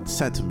like the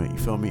sentiment, you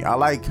feel me? I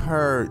like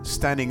her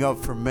standing up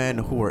for men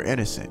who are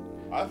innocent.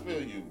 I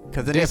feel you.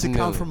 Because it needs to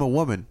come from a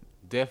woman.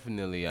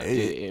 Definitely.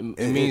 It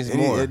means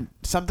more.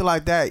 Something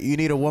like that, you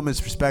need a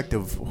woman's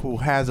perspective who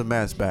has a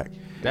man's back.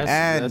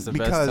 That's the best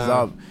because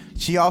time.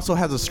 she also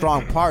has a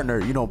strong partner.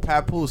 You know,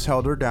 Papoose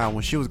held her down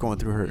when she was going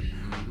through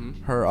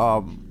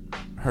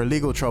her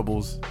legal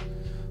troubles.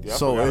 Yeah, I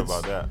so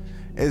forgot about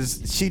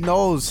that. She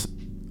knows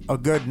a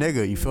good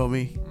nigga, you feel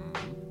me?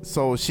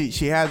 So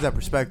she has that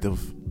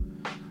perspective.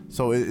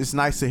 So it's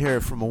nice to hear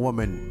it from a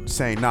woman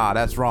saying, nah,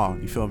 that's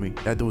wrong. You feel me?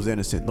 That dude's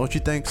innocent. Don't you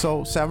think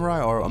so,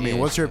 Samurai? Or, I mean,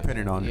 what's your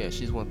opinion on it? Yeah,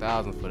 she's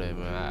 1,000 for that,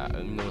 man.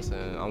 You know what I'm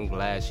saying? I'm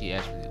glad she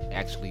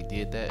actually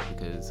did that,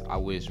 because I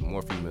wish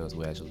more females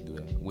would actually do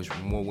that. I wish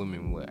more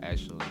women would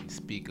actually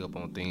speak up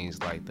on things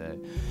like that.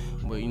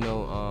 But, you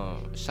know,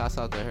 shouts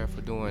out to her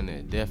for doing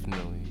that,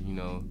 definitely, you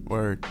know.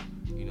 Word.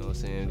 You know what I'm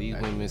saying? These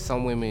women,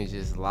 some women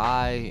just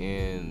lie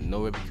and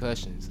no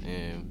repercussions.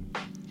 And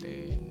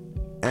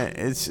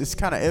it's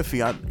kind of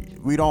iffy.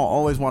 We don't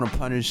always want to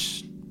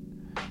punish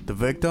the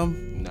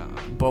victim. Nah.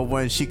 But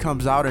when she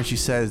comes out and she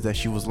says that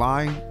she was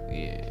lying,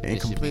 Yeah. and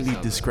completely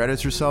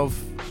discredits herself,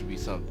 It should be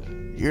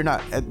something. you're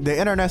not. The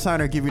internet's not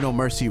gonna give you no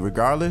mercy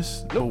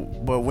regardless.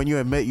 But when you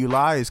admit you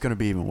lie, it's gonna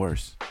be even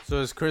worse. So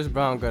is Chris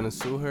Brown gonna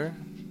sue her?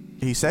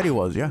 He said he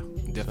was, yeah.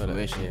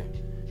 Defamation.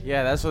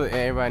 Yeah, that's what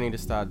everybody need to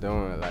start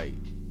doing. Like,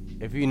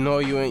 if you know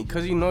you ain't,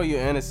 cause you know you're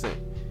innocent,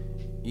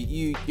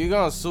 you're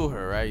gonna sue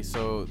her, right?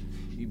 So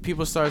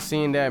people start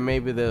seeing that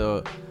maybe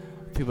the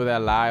people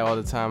that lie all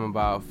the time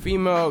about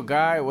female,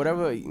 guy,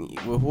 whatever,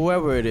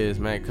 whoever it is,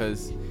 man,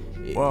 cause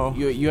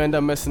you end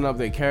up messing up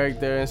their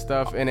character and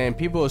stuff, and then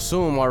people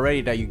assume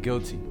already that you're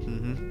guilty.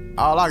 Mm-hmm.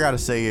 All I gotta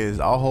say is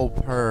I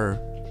hope her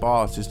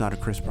boss is not a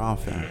Chris Brown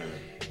fan.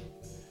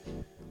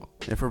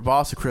 If her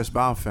boss a Chris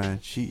Brown fan,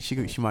 she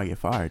might get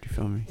fired. You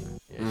feel me?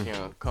 Yeah, she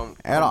gonna come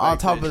and on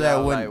top of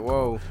that,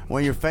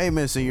 when you're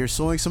famous and you're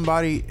suing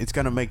somebody, it's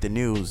gonna make the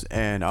news.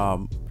 And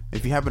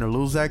if you happen to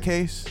lose that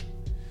case,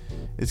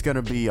 it's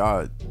gonna be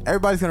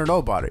everybody's gonna know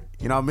about it.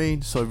 You know what I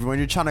mean? So when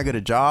you're trying to get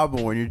a job,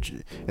 or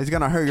it's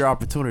gonna hurt your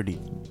opportunity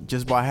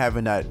just by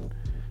having that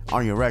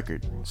on your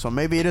record. So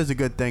maybe it is a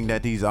good thing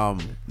that these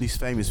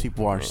famous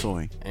people are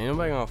suing. Ain't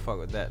nobody gonna fuck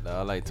with that though.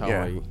 I like talking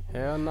about you.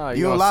 Hell no.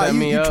 You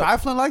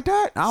trifling like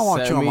that? I don't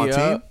want you on my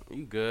team.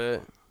 You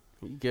good.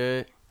 You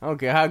good. I don't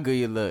care how good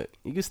you look.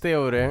 You can stay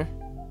over there.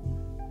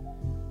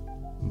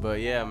 But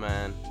yeah,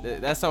 man.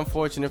 That's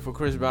unfortunate for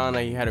Chris Brown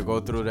that he had to go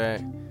through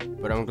that.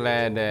 But I'm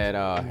glad that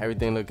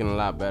everything looking a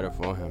lot better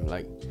for him.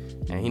 Like,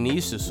 and he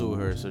needs to sue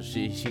her so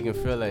she can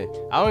feel it.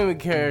 I don't even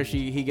care if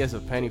he gets a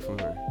penny from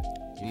her.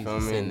 You know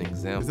what I mean?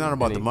 It's not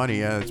about the money,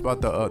 yeah. It's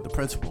about the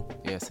principle.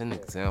 Yeah, it's an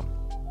example.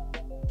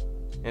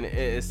 And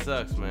it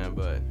sucks, man.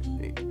 But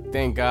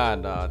thank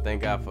God, dog.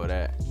 Thank God for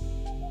that.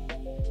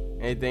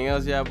 Anything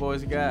else y'all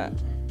boys got?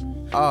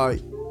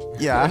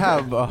 Yeah, I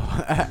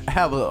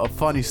have a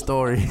funny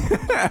story.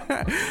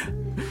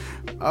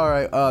 All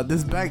right,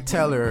 this bank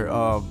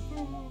teller,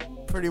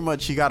 pretty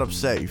much he got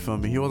upset. You feel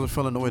me? He wasn't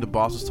feeling the way the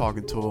boss was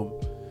talking to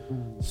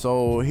him,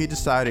 so he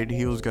decided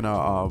he was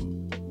gonna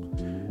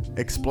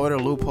exploit a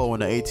loophole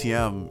in the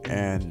ATM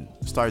and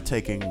start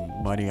taking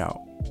money out.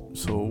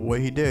 So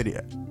what he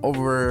did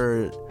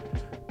over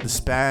the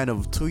span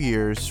of 2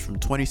 years, from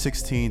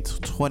 2016 to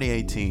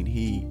 2018,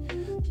 he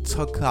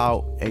took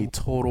out a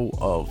total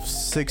of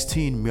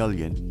 16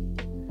 million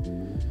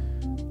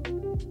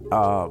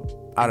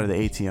out of the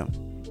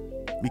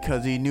ATM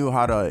because he knew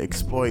how to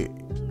exploit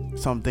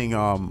something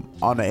on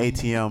the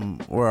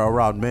ATM where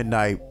around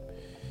midnight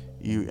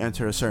you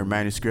enter a certain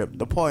manuscript.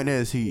 The point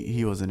is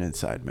he was an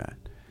inside man.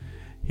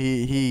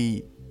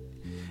 He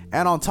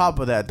and on top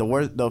of that,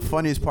 the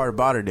funniest part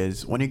about it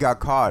is when he got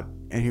caught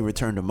and he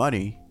returned the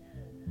money,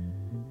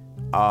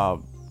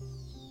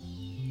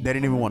 they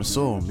didn't even want to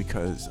sue him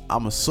because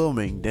I'm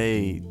assuming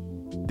they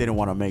didn't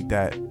want to make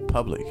that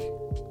public.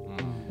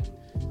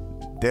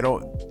 They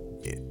don't.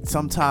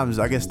 Sometimes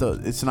I guess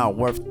it's not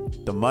worth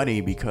the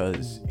money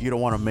because you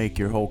don't want to make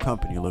your whole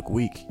company look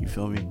weak. You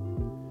feel me?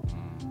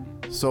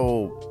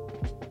 So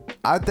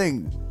I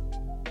think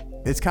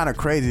it's kind of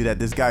crazy that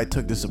this guy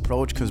took this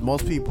approach because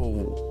most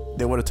people,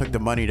 they would have took the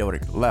money, they would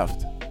have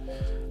left.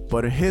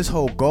 But his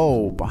whole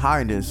goal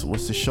behind this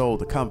was to show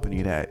the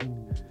company that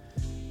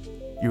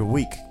you're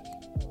weak.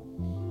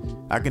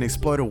 I can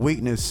exploit a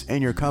weakness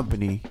in your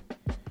company,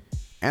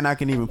 and I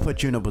can even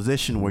put you in a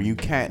position where you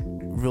can't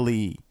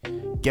really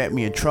get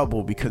me in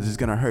trouble because it's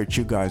gonna hurt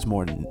you guys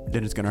more than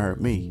it's gonna hurt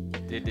me.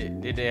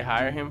 Did they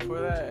hire him for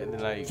that?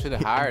 Like, should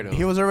have hired him.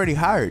 He was already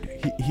hired.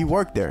 He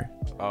worked there.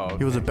 Oh, okay.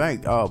 He was a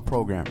bank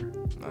programmer.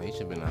 No, he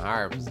should have been in a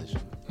higher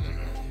position.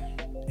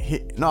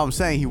 No, I'm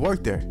saying he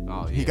worked there.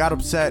 Oh, yeah. He got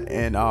upset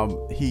and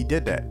he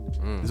did that.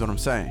 Is what I'm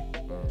saying.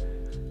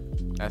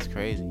 That's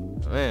crazy,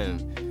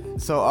 man.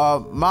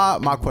 So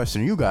my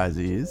question to you guys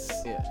is,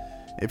 Yeah.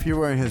 if you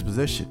were in his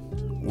position,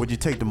 would you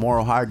take the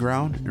moral high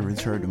ground and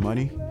return the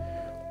money?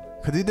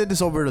 Because he did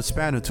this over the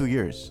span of 2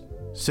 years,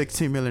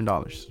 $16 million.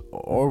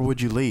 Or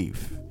would you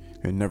leave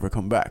and never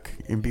come back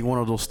and be one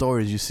of those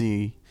stories you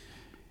see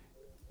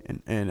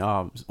in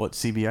what,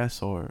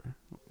 CBS or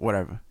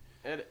whatever?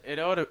 It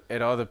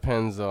all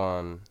depends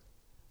on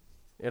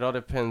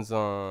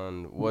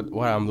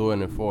what I'm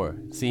doing it for.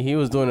 See, he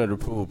was doing it to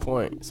prove a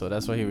point, so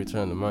that's why he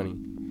returned the money.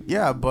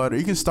 Yeah, but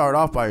you can start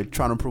off by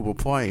trying to prove a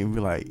point and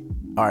be like,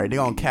 all right, they're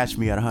gonna catch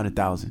me at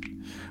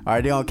 100,000. All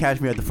right, they're gonna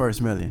catch me at the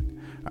first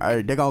million. All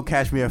right, they're gonna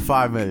catch me at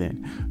 5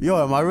 million.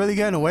 Yo, am I really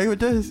getting away with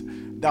this?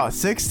 No,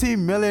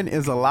 16 million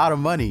is a lot of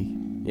money.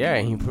 Yeah,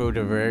 he proved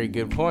a very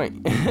good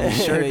point. He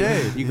sure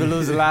did. You could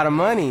lose a lot of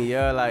money,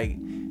 yeah, like,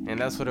 and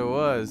that's what it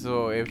was.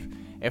 So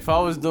if I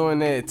was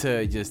doing it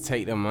to just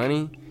take the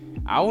money,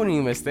 I wouldn't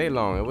even stay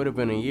long. It would have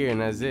been a year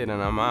and that's it,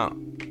 and I'm out.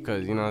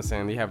 Because, you know what I'm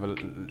saying, they have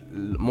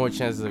more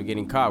chances of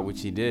getting caught,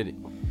 which he did.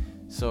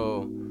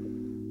 So,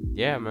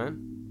 yeah,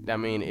 man. I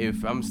mean,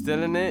 if I'm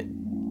stealing it,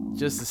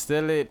 just to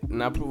steal it and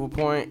not prove a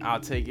point,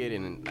 I'll take it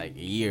in like a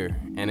year.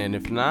 And then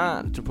if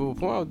not, to prove a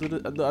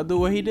point, I'll do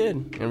what he did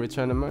and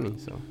return the money.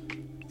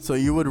 So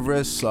you would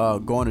risk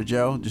going to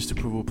jail just to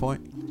prove a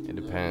point? It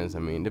depends. I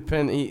mean,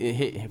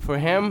 for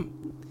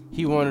him,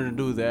 he wanted to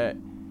do that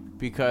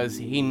because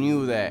he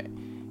knew that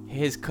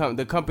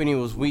the company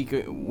was weak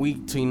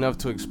to enough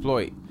to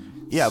exploit.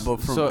 Yeah,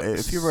 but So-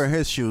 if you were in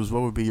his shoes,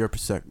 what would be your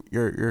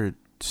your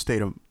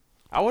state of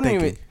I wouldn't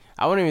thinking?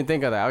 even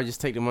think of that. I would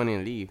just take the money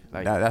and leave.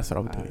 Like That's what I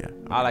would do. Yeah.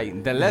 I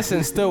like the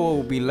lesson still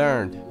will be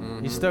learned.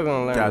 You're still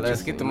gonna learn. Gotcha. the Let's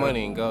lesson. get the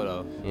money and go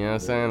though. You know what I'm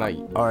saying? Like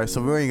All right,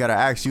 so we ain't gotta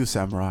ask you,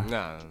 Samurai.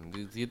 Nah,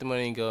 just get the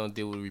money and go and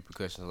deal with the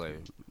repercussions later.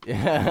 You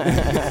don't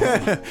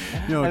That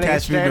nigga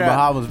catch me in straight the up.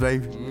 Bahamas,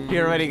 baby. he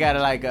already got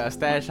like a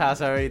stash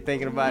house already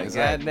thinking about it.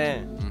 Exactly.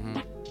 Goddamn.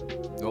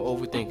 Don't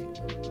overthink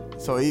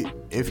it. So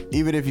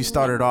even if you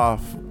started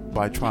off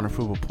by trying to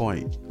prove a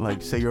point,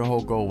 like say your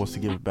whole goal was to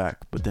give it back,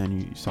 but then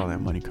you saw that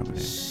money coming in.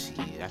 Shit,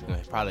 I can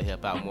probably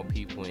help out more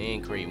people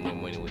and create more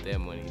money with that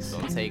money. So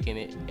I'm taking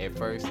it at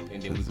first,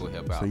 and then we go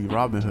help out. So you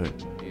Robin Hood,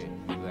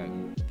 Yeah,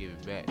 like give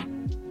it back.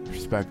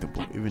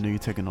 respectable, even though you're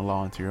taking the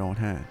law into your own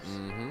hands.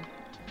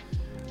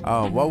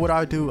 Mm-hmm. What would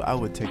I do? I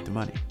would take the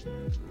money.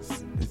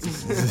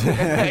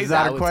 It's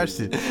not a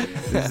question.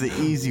 This is the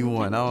easy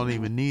one. I don't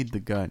even need the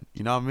gun.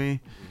 You know what I mean?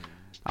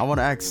 I want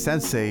to ask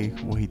Sensei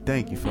what he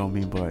think. You feel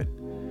me? But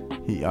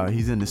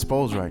he's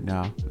indisposed right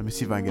now. Let me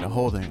see if I can get a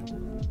hold of him.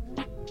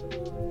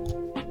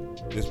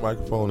 This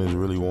microphone is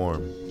really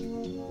warm.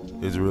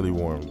 It's really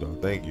warm, though.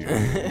 Thank you.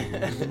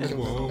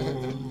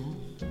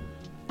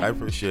 I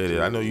appreciate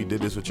it. I know you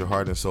did this with your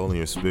heart and soul and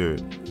your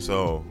spirit.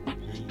 So,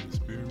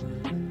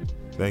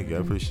 thank you. I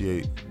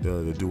appreciate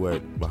the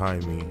duet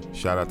behind me.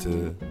 Shout out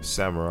to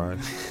Samurai.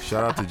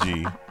 Shout out to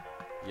G.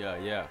 Yeah.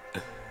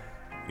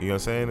 You know what I'm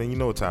saying? And you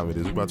know what time it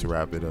is. We're about to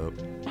wrap it up.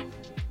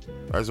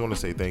 I just want to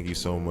say thank you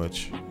so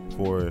much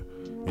for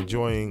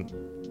enjoying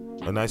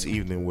a nice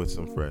evening with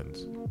some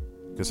friends.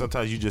 Because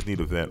sometimes you just need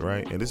a vent,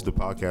 right? And this is the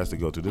podcast to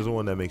go to. This is the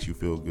one that makes you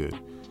feel good. You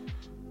know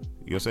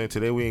what I'm saying?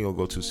 Today we ain't going to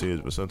go too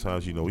serious, but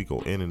sometimes, you know, we go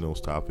in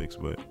those topics.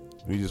 But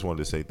we just wanted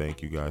to say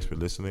thank you guys for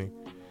listening.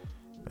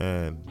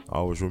 And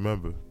always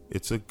remember,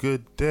 it's a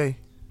good day.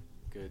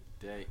 Good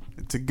day.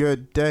 It's a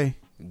good day.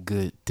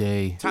 Good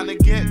day. Time to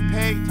get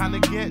paid, time to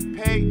get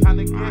paid, time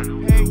to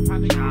get paid,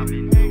 time to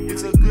get paid.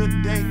 It's a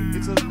good day,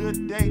 it's a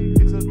good day,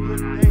 it's a good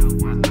day,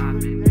 it's a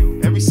good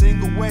day. Every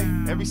single way,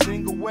 every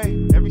single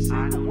way, every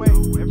single way,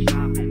 every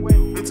single way.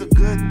 It's a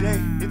good day,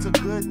 it's a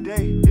good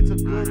day, it's a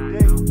good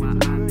day, it's a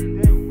good day.